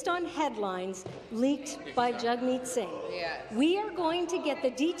based on headlines leaked by Jagmeet Singh. Yes. We are going to get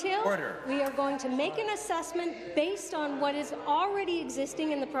the details. Order. We are going to make an assessment based on what is already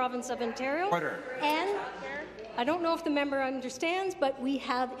existing in the province of Ontario. Order. And I don't know if the member understands, but we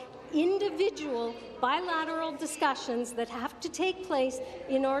have individual bilateral discussions that have to take place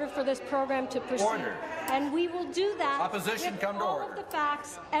in order for this program to proceed. Order. And we will do that Opposition, with come to all order. of the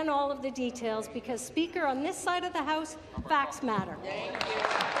facts and all of the details, because, Speaker, on this side of the House, facts matter.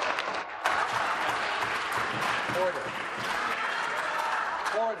 Order.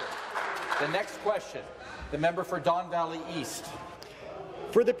 Order. The next question, the member for Don Valley East.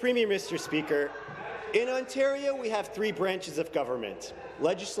 For the Premier, Mr. Speaker, in Ontario, we have three branches of government: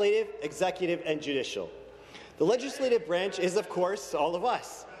 legislative, executive, and judicial. The legislative branch is, of course, all of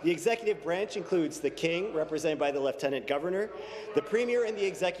us. The executive branch includes the King, represented by the Lieutenant Governor, the Premier, and the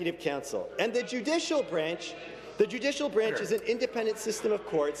Executive Council. And the judicial branch is an independent system of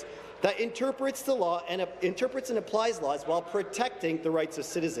courts that interprets the law and applies laws while protecting the rights of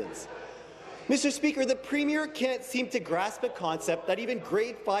citizens. Mr. Speaker, the Premier can't seem to grasp a concept that even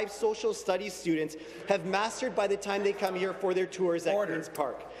grade 5 social studies students have mastered by the time they come here for their tours at Queen's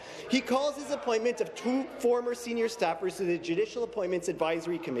Park. He calls his appointment of 2 former senior staffers to the Judicial Appointments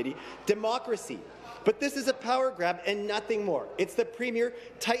Advisory Committee democracy. But this is a power grab and nothing more. It's the Premier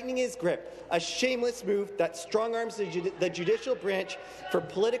tightening his grip, a shameless move that strong-arms the judicial branch for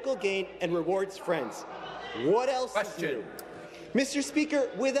political gain and rewards friends. What else is new? Mr. Speaker,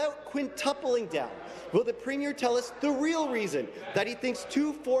 without quintupling down, will the Premier tell us the real reason that he thinks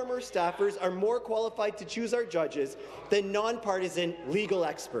 2 former staffers are more qualified to choose our judges than nonpartisan legal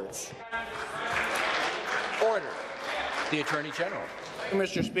experts? Order. The Attorney General.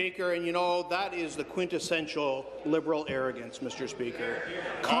 Mr. Speaker, and you know, that is the quintessential Liberal arrogance, Mr. Speaker.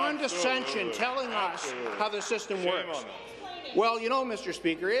 Condescension telling us how the system works. Well, you know, Mr.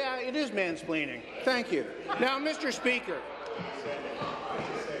 Speaker, yeah, it is mansplaining. Thank you. Now, Mr. Speaker,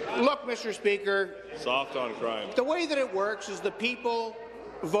 look, Mr. Speaker. Soft on crime. The way that it works is the people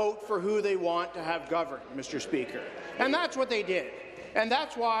vote for who they want to have govern, Mr. Speaker. And that's what they did. And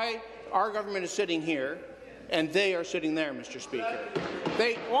that's why our government is sitting here and they are sitting there, Mr. Speaker.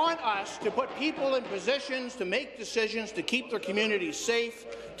 They want us to put people in positions to make decisions to keep their communities safe,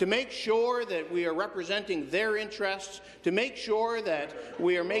 to make sure that we are representing their interests, to make sure that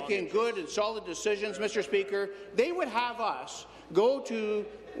we are making good and solid decisions, Mr. Speaker. They would have us go to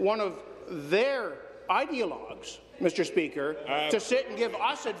one of their ideologues, Mr. Speaker, to sit and give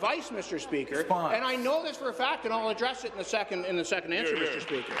us advice, Mr. Speaker. Response. And I know this for a fact, and I'll address it in the second answer, Mr.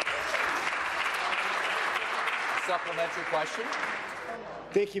 Speaker. Supplementary question.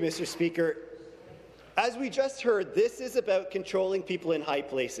 Thank you, Mr. Speaker. As we just heard, this is about controlling people in high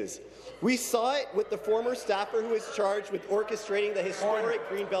places. We saw it with the former staffer who was charged with orchestrating the historic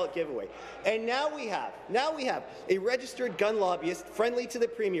Greenbelt giveaway. And now we have a registered gun lobbyist friendly to the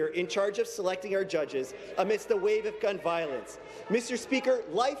Premier in charge of selecting our judges amidst a wave of gun violence. Mr. Speaker,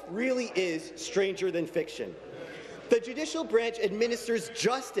 life really is stranger than fiction. The judicial branch administers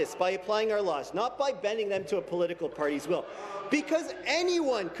justice by applying our laws, not by bending them to a political party's will. Because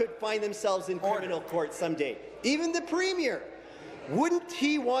anyone could find themselves in criminal court someday, even the Premier. Wouldn't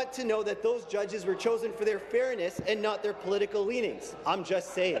he want to know that those judges were chosen for their fairness and not their political leanings? I'm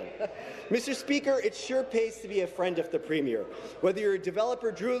just saying. Mr. Speaker, it sure pays to be a friend of the Premier. Whether you're a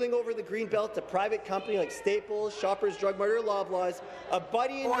developer drooling over the Greenbelt, a private company like Staples, Shoppers Drug Mart, or Loblaws, a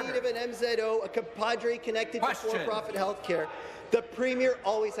buddy in need of an MZO, a compadre connected to for-profit health care, the Premier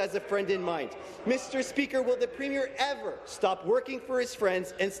always has a friend in mind. Mr. Speaker, will the Premier ever stop working for his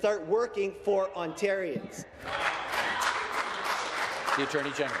friends and start working for Ontarians? The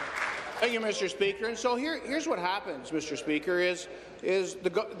Attorney General. Thank you, Mr. Speaker. And so here's what happens, Mr. Speaker, is the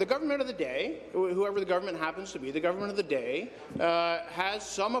government of the day, whoever the government happens to be, the government of the day has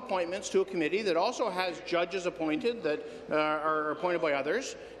some appointments to a committee that also has judges appointed that are appointed by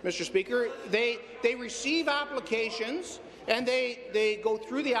others. Mr. Speaker, they receive applications, and they go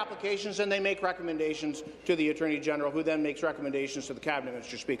through the applications and they make recommendations to the Attorney General, who then makes recommendations to the Cabinet,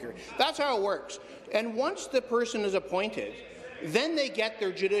 Mr. Speaker. That's how it works. And once the person is appointed, then they get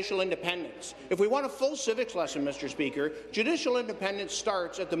their judicial independence. If we want a full civics lesson, Mr. Speaker, judicial independence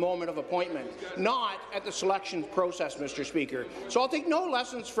starts at the moment of appointment, not at the selection process, Mr. Speaker. So I'll take no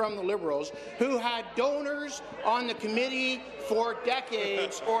lessons from the Liberals, who had donors on the committee for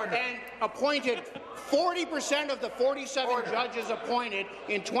decades and appointed 40% of the 47 judges appointed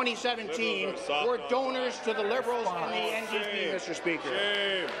in 2017 were donors to the Liberals and the NDP, Mr. Speaker.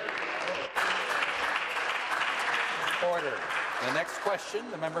 Order. The next question,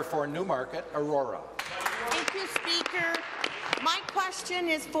 the member for Newmarket, Aurora. Thank you, Speaker. My question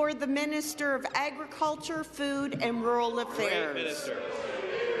is for the Minister of Agriculture, Food and Rural Affairs. Great minister.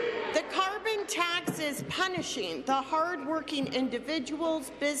 The carbon tax is punishing the hard-working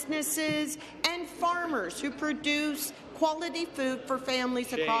individuals, businesses and farmers who produce quality food for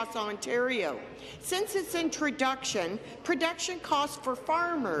families across Ontario. Since its introduction, production costs for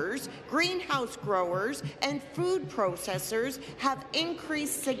farmers, greenhouse growers and food processors have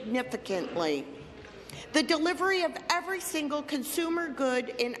increased significantly. The delivery of every single consumer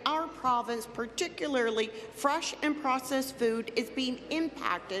good in our province, particularly fresh and processed food, is being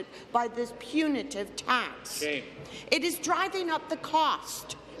impacted by this punitive tax. It is driving up the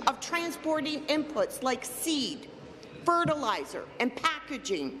cost of transporting inputs like seed, fertilizer and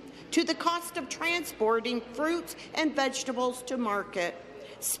packaging, to the cost of transporting fruits and vegetables to market.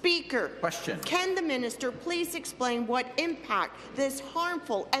 Speaker, can the minister please explain what impact this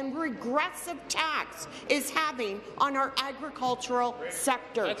harmful and regressive tax is having on our agricultural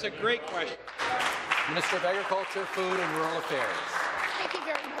sector? That's a great question. Minister of Agriculture, Food and Rural Affairs. Thank you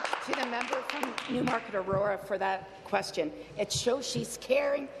very much to the member from Newmarket Aurora for that question. It shows she's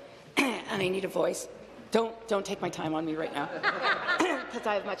caring, and I need a voice. Don't take my time on me right now, because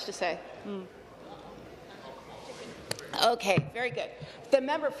I have much to say. Okay, very good. The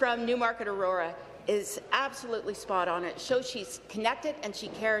member from Newmarket Aurora is absolutely spot on. It shows she's connected and she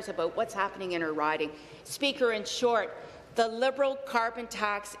cares about what's happening in her riding. Speaker, in short, the Liberal carbon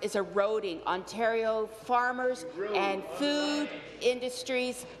tax is eroding Ontario farmers and food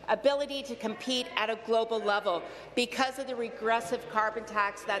industry's ability to compete at a global level because of the regressive carbon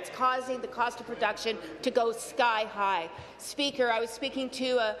tax that's causing the cost of production to go sky high. Speaker, I was speaking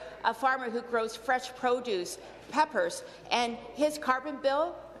to a farmer who grows fresh produce, peppers, and his carbon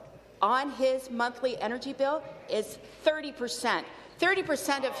bill on his monthly energy bill is 30%.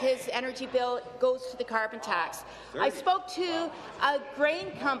 30% of his energy bill goes to the carbon tax. I spoke to a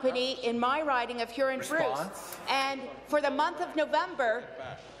grain company in my riding of Huron-Bruce, and for the month of November,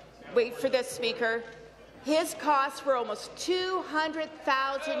 wait for this, Speaker, his costs were almost $200,000.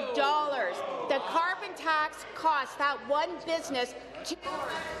 The carbon tax cost that one business.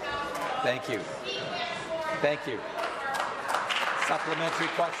 Thank you. Thank you. Supplementary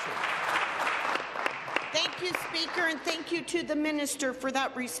question. Thank you, Speaker, and thank you to the minister for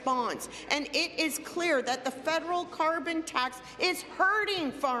that response. And it is clear that the federal carbon tax is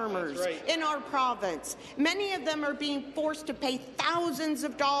hurting farmers in our province. Many of them are being forced to pay thousands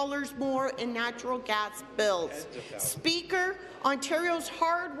of dollars more in natural gas bills. Speaker, Ontario's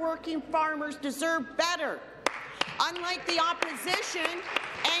hard-working farmers deserve better. Unlike the opposition,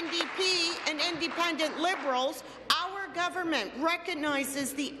 NDP and independent Liberals, our government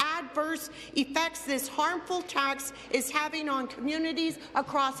recognizes the adverse effects this harmful tax is having on communities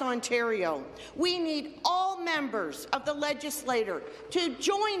across Ontario. We need all members of the legislature to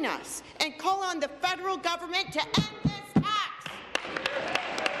join us and call on the federal government to end this tax.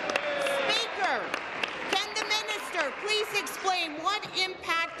 Speaker, can the minister please explain what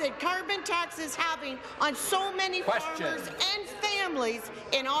impact the carbon tax is having on so many farmers and families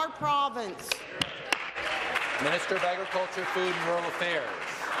in our province? Minister of Agriculture, Food and Rural Affairs.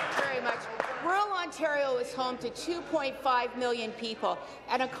 Very much. Rural Ontario is home to 2.5 million people,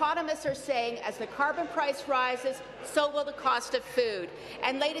 and economists are saying as the carbon price rises, so will the cost of food.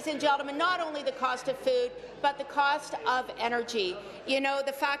 And ladies and gentlemen, not only the cost of food, but the cost of energy. You know,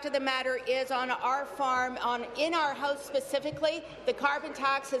 the fact of the matter is on our farm, in our house specifically, the carbon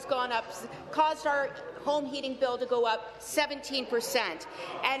tax has gone up, caused our home heating bill to go up 17%.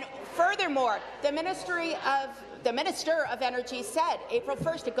 And furthermore, the Minister of Energy said April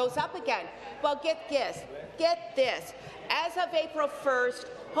 1st it goes up again. Well, get this. As of April 1st,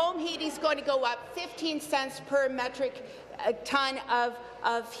 home heating is going to go up 15 cents per metric ton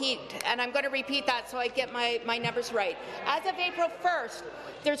of heat. And I'm going to repeat that so I get my numbers right. As of April 1st,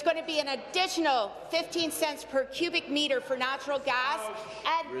 there's going to be an additional 15 cents per cubic meter for natural gas.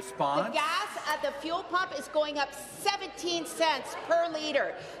 And Response? the gas at the fuel pump is going up 17 cents per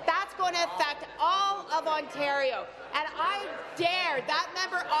litre. That's going to affect all of Ontario. And I dare that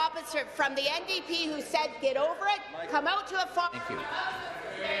member opposite from the NDP who said get over it, come out to a farm. Thank you.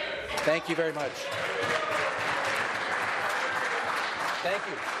 Thank you very much. Thank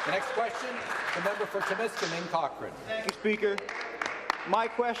you. The next question, the member for Timiskaming, Cochrane. Thank you, Speaker. My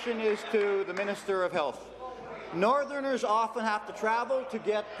question is to the Minister of Health. Northerners often have to travel to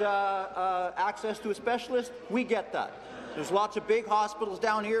get access to a specialist. We get that. There's lots of big hospitals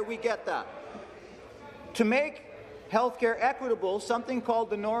down here. We get that. To make healthcare equitable, something called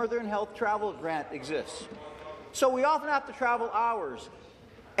the Northern Health Travel Grant exists. So we often have to travel hours,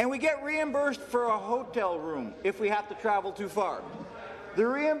 and we get reimbursed for a hotel room if we have to travel too far. The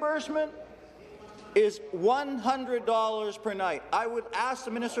reimbursement is $100 per night. I would ask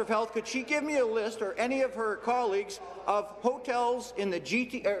the Minister of Health, could she give me a list, or any of her colleagues, of hotels in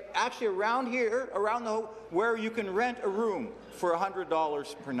the actually around here, where you can rent a room for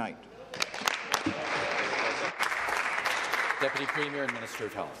 $100 per night? Deputy Premier and Minister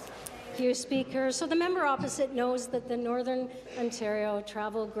of Health. Thank you, Speaker. So the member opposite knows that the Northern Ontario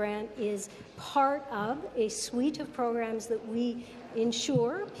Travel Grant is part of a suite of programs that we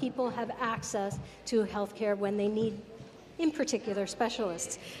ensure people have access to health care when they need, in particular,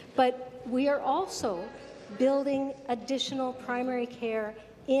 specialists. But we are also building additional primary care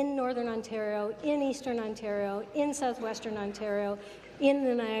in Northern Ontario, in Eastern Ontario, in Southwestern Ontario, in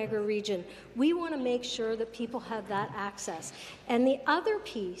the Niagara region. We want to make sure that people have that access. And the other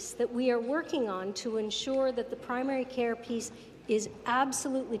piece that we are working on to ensure that the primary care piece is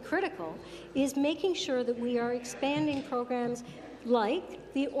absolutely critical is making sure that we are expanding programs like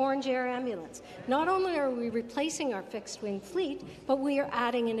the Orange Air Ambulance. Not only are we replacing our fixed-wing fleet, but we are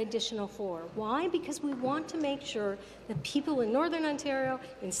adding an additional 4. Why? Because we want to make sure that people in Northern Ontario,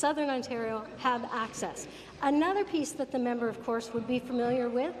 in Southern Ontario, have access. Another piece that the member, of course, would be familiar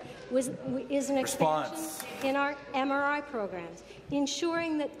with is an expansion in our MRI programs,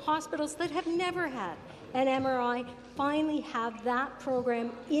 ensuring that hospitals that have never had an MRI finally have that program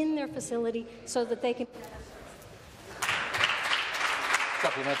in their facility so that they can...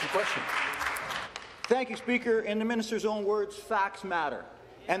 Supplementary question. Thank you, Speaker. In the Minister's own words, facts matter.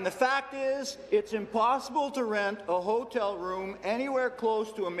 And the fact is, it's impossible to rent a hotel room anywhere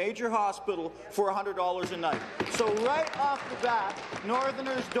close to a major hospital for $100 a night. So right off the bat,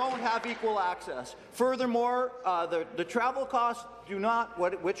 Northerners don't have equal access. Furthermore, the travel costs do not,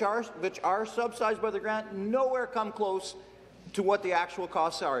 which are subsidized by the grant, nowhere come close to what the actual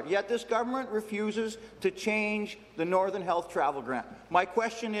costs are. Yet this government refuses to change the Northern Health Travel Grant. My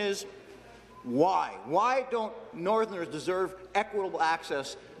question is, why? Why don't Northerners deserve equitable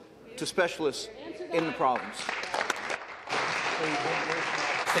access to specialists in the province?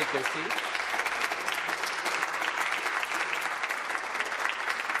 Take their seats.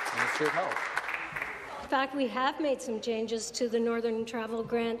 Minister of Health. In fact, we have made some changes to the Northern Travel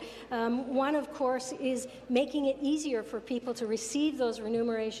Grant. One, of course, is making it easier for people to receive those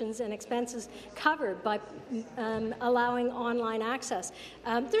remunerations and expenses covered by allowing online access.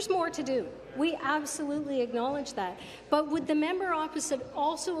 There's more to do. We absolutely acknowledge that. But would the member opposite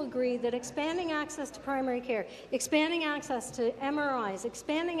also agree that expanding access to primary care, expanding access to MRIs,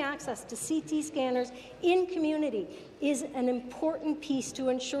 expanding access to CT scanners in community is an important piece to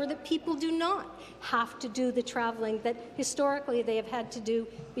ensure that people do not have to do the travelling that historically they have had to do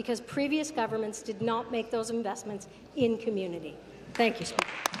because previous governments did not make those investments in community? Thank you, Speaker.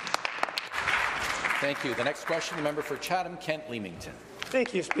 Thank you. The next question, the member for Chatham-Kent-Leamington.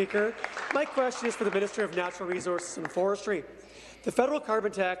 Thank you, Speaker. My question is for the Minister of Natural Resources and Forestry. The federal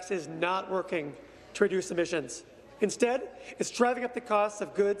carbon tax is not working to reduce emissions. Instead, it's driving up the costs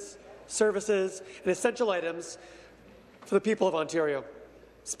of goods, services, and essential items for the people of Ontario.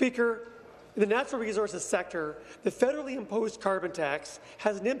 Speaker, in the natural resources sector, the federally imposed carbon tax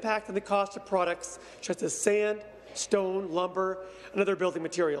has an impact on the cost of products such as sand, stone, lumber, and other building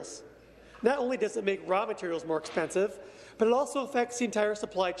materials. Not only does it make raw materials more expensive, but it also affects the entire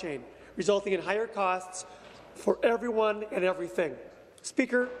supply chain, resulting in higher costs for everyone and everything.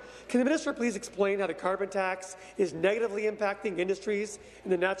 Speaker, can the minister please explain how the carbon tax is negatively impacting industries in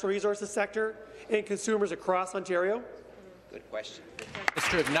the natural resources sector and consumers across Ontario? Good question.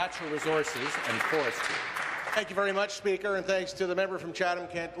 Minister of Natural Resources and Forestry. Thank you very much, Speaker, and thanks to the member from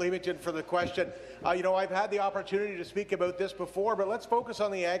Chatham-Kent Leamington for the question. I've had the opportunity to speak about this before, but let's focus on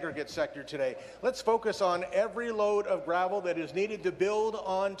the aggregate sector today. Let's focus on every load of gravel that is needed to build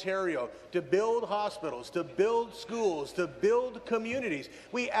Ontario, to build hospitals, to build schools, to build communities.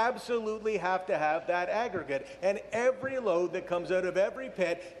 We absolutely have to have that aggregate, and every load that comes out of every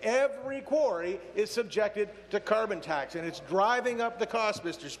pit, every quarry is subjected to carbon tax, and it's driving up the cost,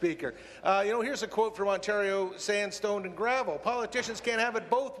 Mr. Speaker. Here's a quote from Ontario Sandstone and Gravel. Politicians can't have it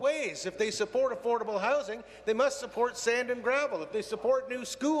both ways. If they support affordable housing, they must support sand and gravel. If they support new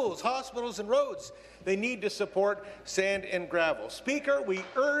schools, hospitals and roads, they need to support sand and gravel. Speaker, we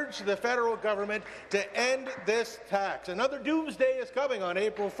urge the federal government to end this tax. Another doomsday is coming on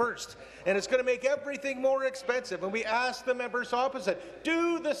April 1st, and it's going to make everything more expensive. And we ask the members opposite,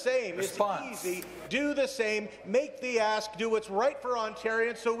 do the same. Response. It's easy. Do the same. Make the ask. Do what's right for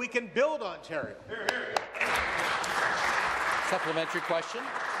Ontarians so we can build Ontario. Supplementary question.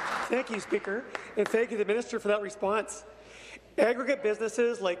 Thank you, Speaker, and thank you to the Minister for that response. Aggregate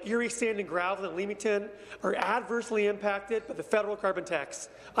businesses like Erie Sand and Gravel and Leamington are adversely impacted by the federal carbon tax.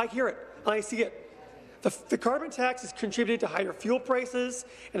 I hear it. I see it. The carbon tax has contributed to higher fuel prices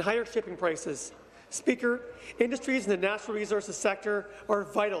and higher shipping prices. Speaker, industries in the natural resources sector are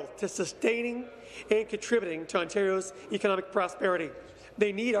vital to sustaining and contributing to Ontario's economic prosperity.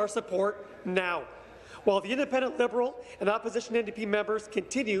 They need our support now. While the independent Liberal and opposition NDP members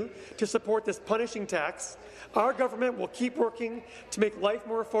continue to support this punishing tax, our government will keep working to make life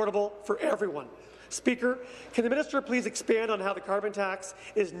more affordable for everyone. Speaker, can the minister please expand on how the carbon tax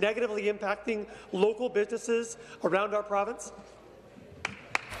is negatively impacting local businesses around our province?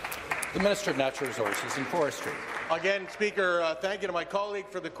 The Minister of Natural Resources and Forestry. Again, Speaker, thank you to my colleague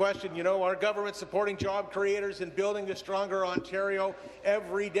for the question. Our government's supporting job creators and building a stronger Ontario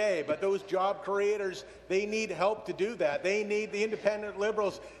every day. But those job creators, they need help to do that. They need the independent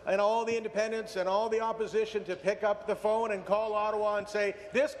Liberals and all the independents and all the opposition to pick up the phone and call Ottawa and say,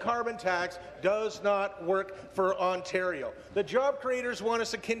 this carbon tax does not work for Ontario. The job creators want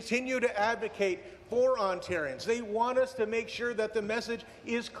us to continue to advocate for Ontarians. They want us to make sure that the message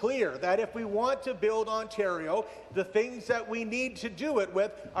is clear, that if we want to build Ontario, the things that we need to do it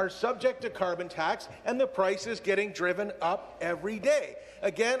with are subject to carbon tax, and the price is getting driven up every day.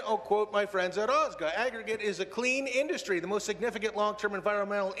 Again, I'll quote my friends at OSGA. Aggregate is a clean industry. The most significant long-term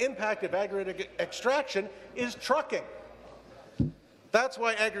environmental impact of aggregate extraction is trucking. That's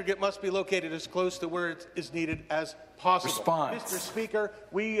why aggregate must be located as close to where it is needed as possible. Response. Mr. Speaker,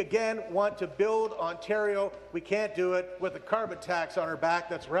 we again want to build Ontario. We can't do it with a carbon tax on our back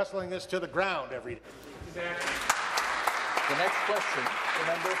that's wrestling us to the ground every day. The next question, the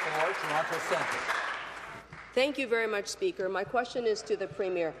member for Toronto Centre. Thank you very much, Speaker. My question is to the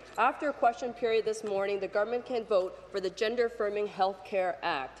Premier. After a question period this morning, the government can vote for the Gender-Affirming Health Care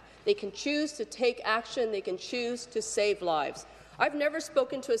Act. They can choose to take action. They can choose to save lives. I've never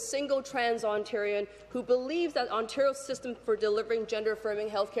spoken to a single trans Ontarian who believes that Ontario's system for delivering gender-affirming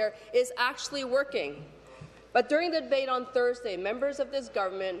health care is actually working. But during the debate on Thursday, members of this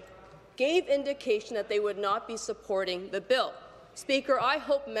government gave indication that they would not be supporting the bill. Speaker, I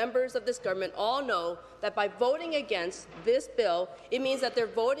hope members of this government all know that by voting against this bill, it means that they're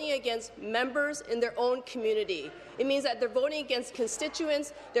voting against members in their own community. It means that they're voting against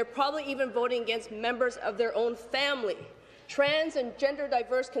constituents. They're probably even voting against members of their own family. Trans and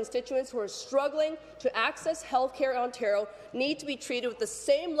gender-diverse constituents who are struggling to access health care in Ontario need to be treated with the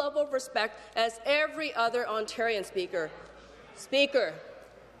same level of respect as every other Ontarian, Speaker. Speaker,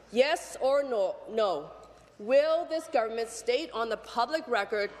 yes or no, will this government state on the public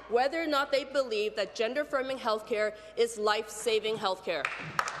record whether or not they believe that gender-affirming health care is life-saving health care?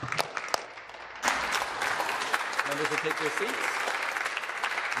 Members will take their seats.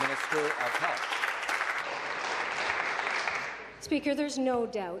 Minister of Health. Speaker, there's no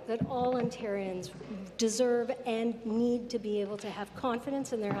doubt that all Ontarians deserve and need to be able to have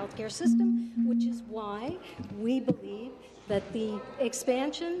confidence in their healthcare system, which is why we believe that the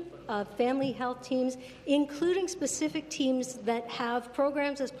expansion of family health teams, including specific teams that have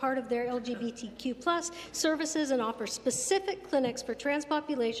programs as part of their LGBTQ+ services and offer specific clinics for trans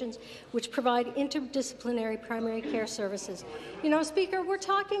populations which provide interdisciplinary primary care services. You know, Speaker, we're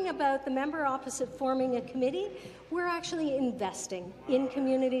talking about the member opposite forming a committee. We're actually investing in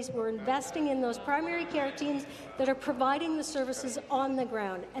communities. We're investing in those primary care teams that are providing the services on the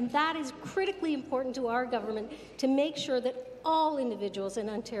ground. And that is critically important to our government to make sure that all individuals in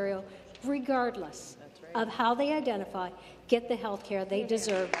Ontario, regardless of how they identify, get the health care they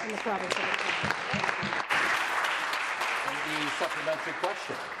deserve in the province of Ontario. And the supplementary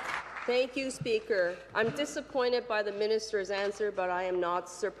question. Thank you, Speaker. I'm disappointed by the minister's answer, but I am not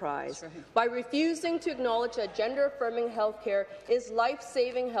surprised. By refusing to acknowledge that gender-affirming health care is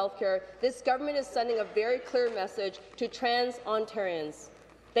life-saving health care, this government is sending a very clear message to trans Ontarians.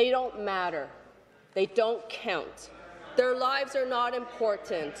 They don't matter. They don't count. Their lives are not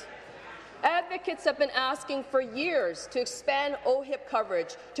important. Advocates have been asking for years to expand OHIP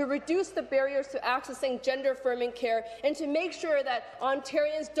coverage, to reduce the barriers to accessing gender-affirming care, and to make sure that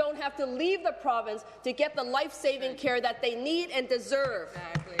Ontarians don't have to leave the province to get the life-saving care that they need and deserve.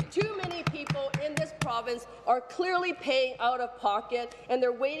 Exactly. Too many people in this province are clearly paying out of pocket, and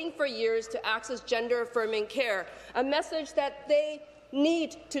they're waiting for years to access gender-affirming care. A message that they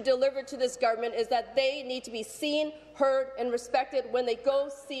need to deliver to this government is that they need to be seen, heard and respected when they go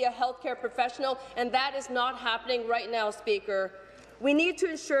see a healthcare professional, and that is not happening right now, Speaker. We need to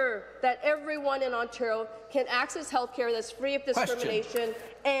ensure that everyone in Ontario can access healthcare that's free of discrimination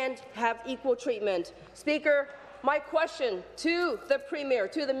and have equal treatment. Speaker, my question to the Premier,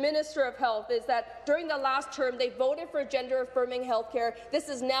 to the Minister of Health, is that during the last term they voted for gender-affirming healthcare. This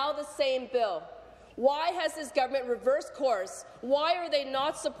is now the same bill. Why has this government reversed course? Why are they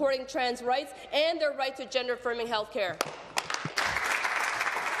not supporting trans rights and their right to gender-affirming health care?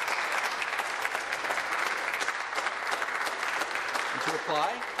 To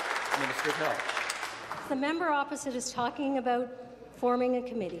reply, Minister of Health. The member opposite is talking about forming a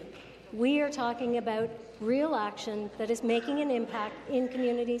committee. We are talking about real action that is making an impact in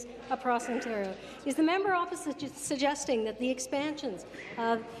communities across Ontario. Is the member opposite suggesting that the expansions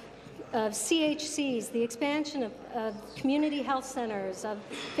of CHCs, the expansion of community health centres, of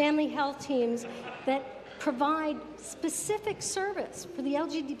family health teams that provide specific service for the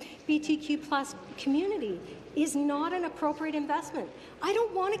LGBTQ+ community is not an appropriate investment? I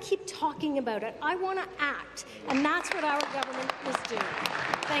don't want to keep talking about it. I want to act, and that's what our government is doing.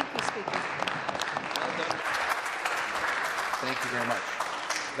 Thank you, Speaker. Thank you very much.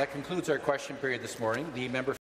 That concludes our question period this morning. The member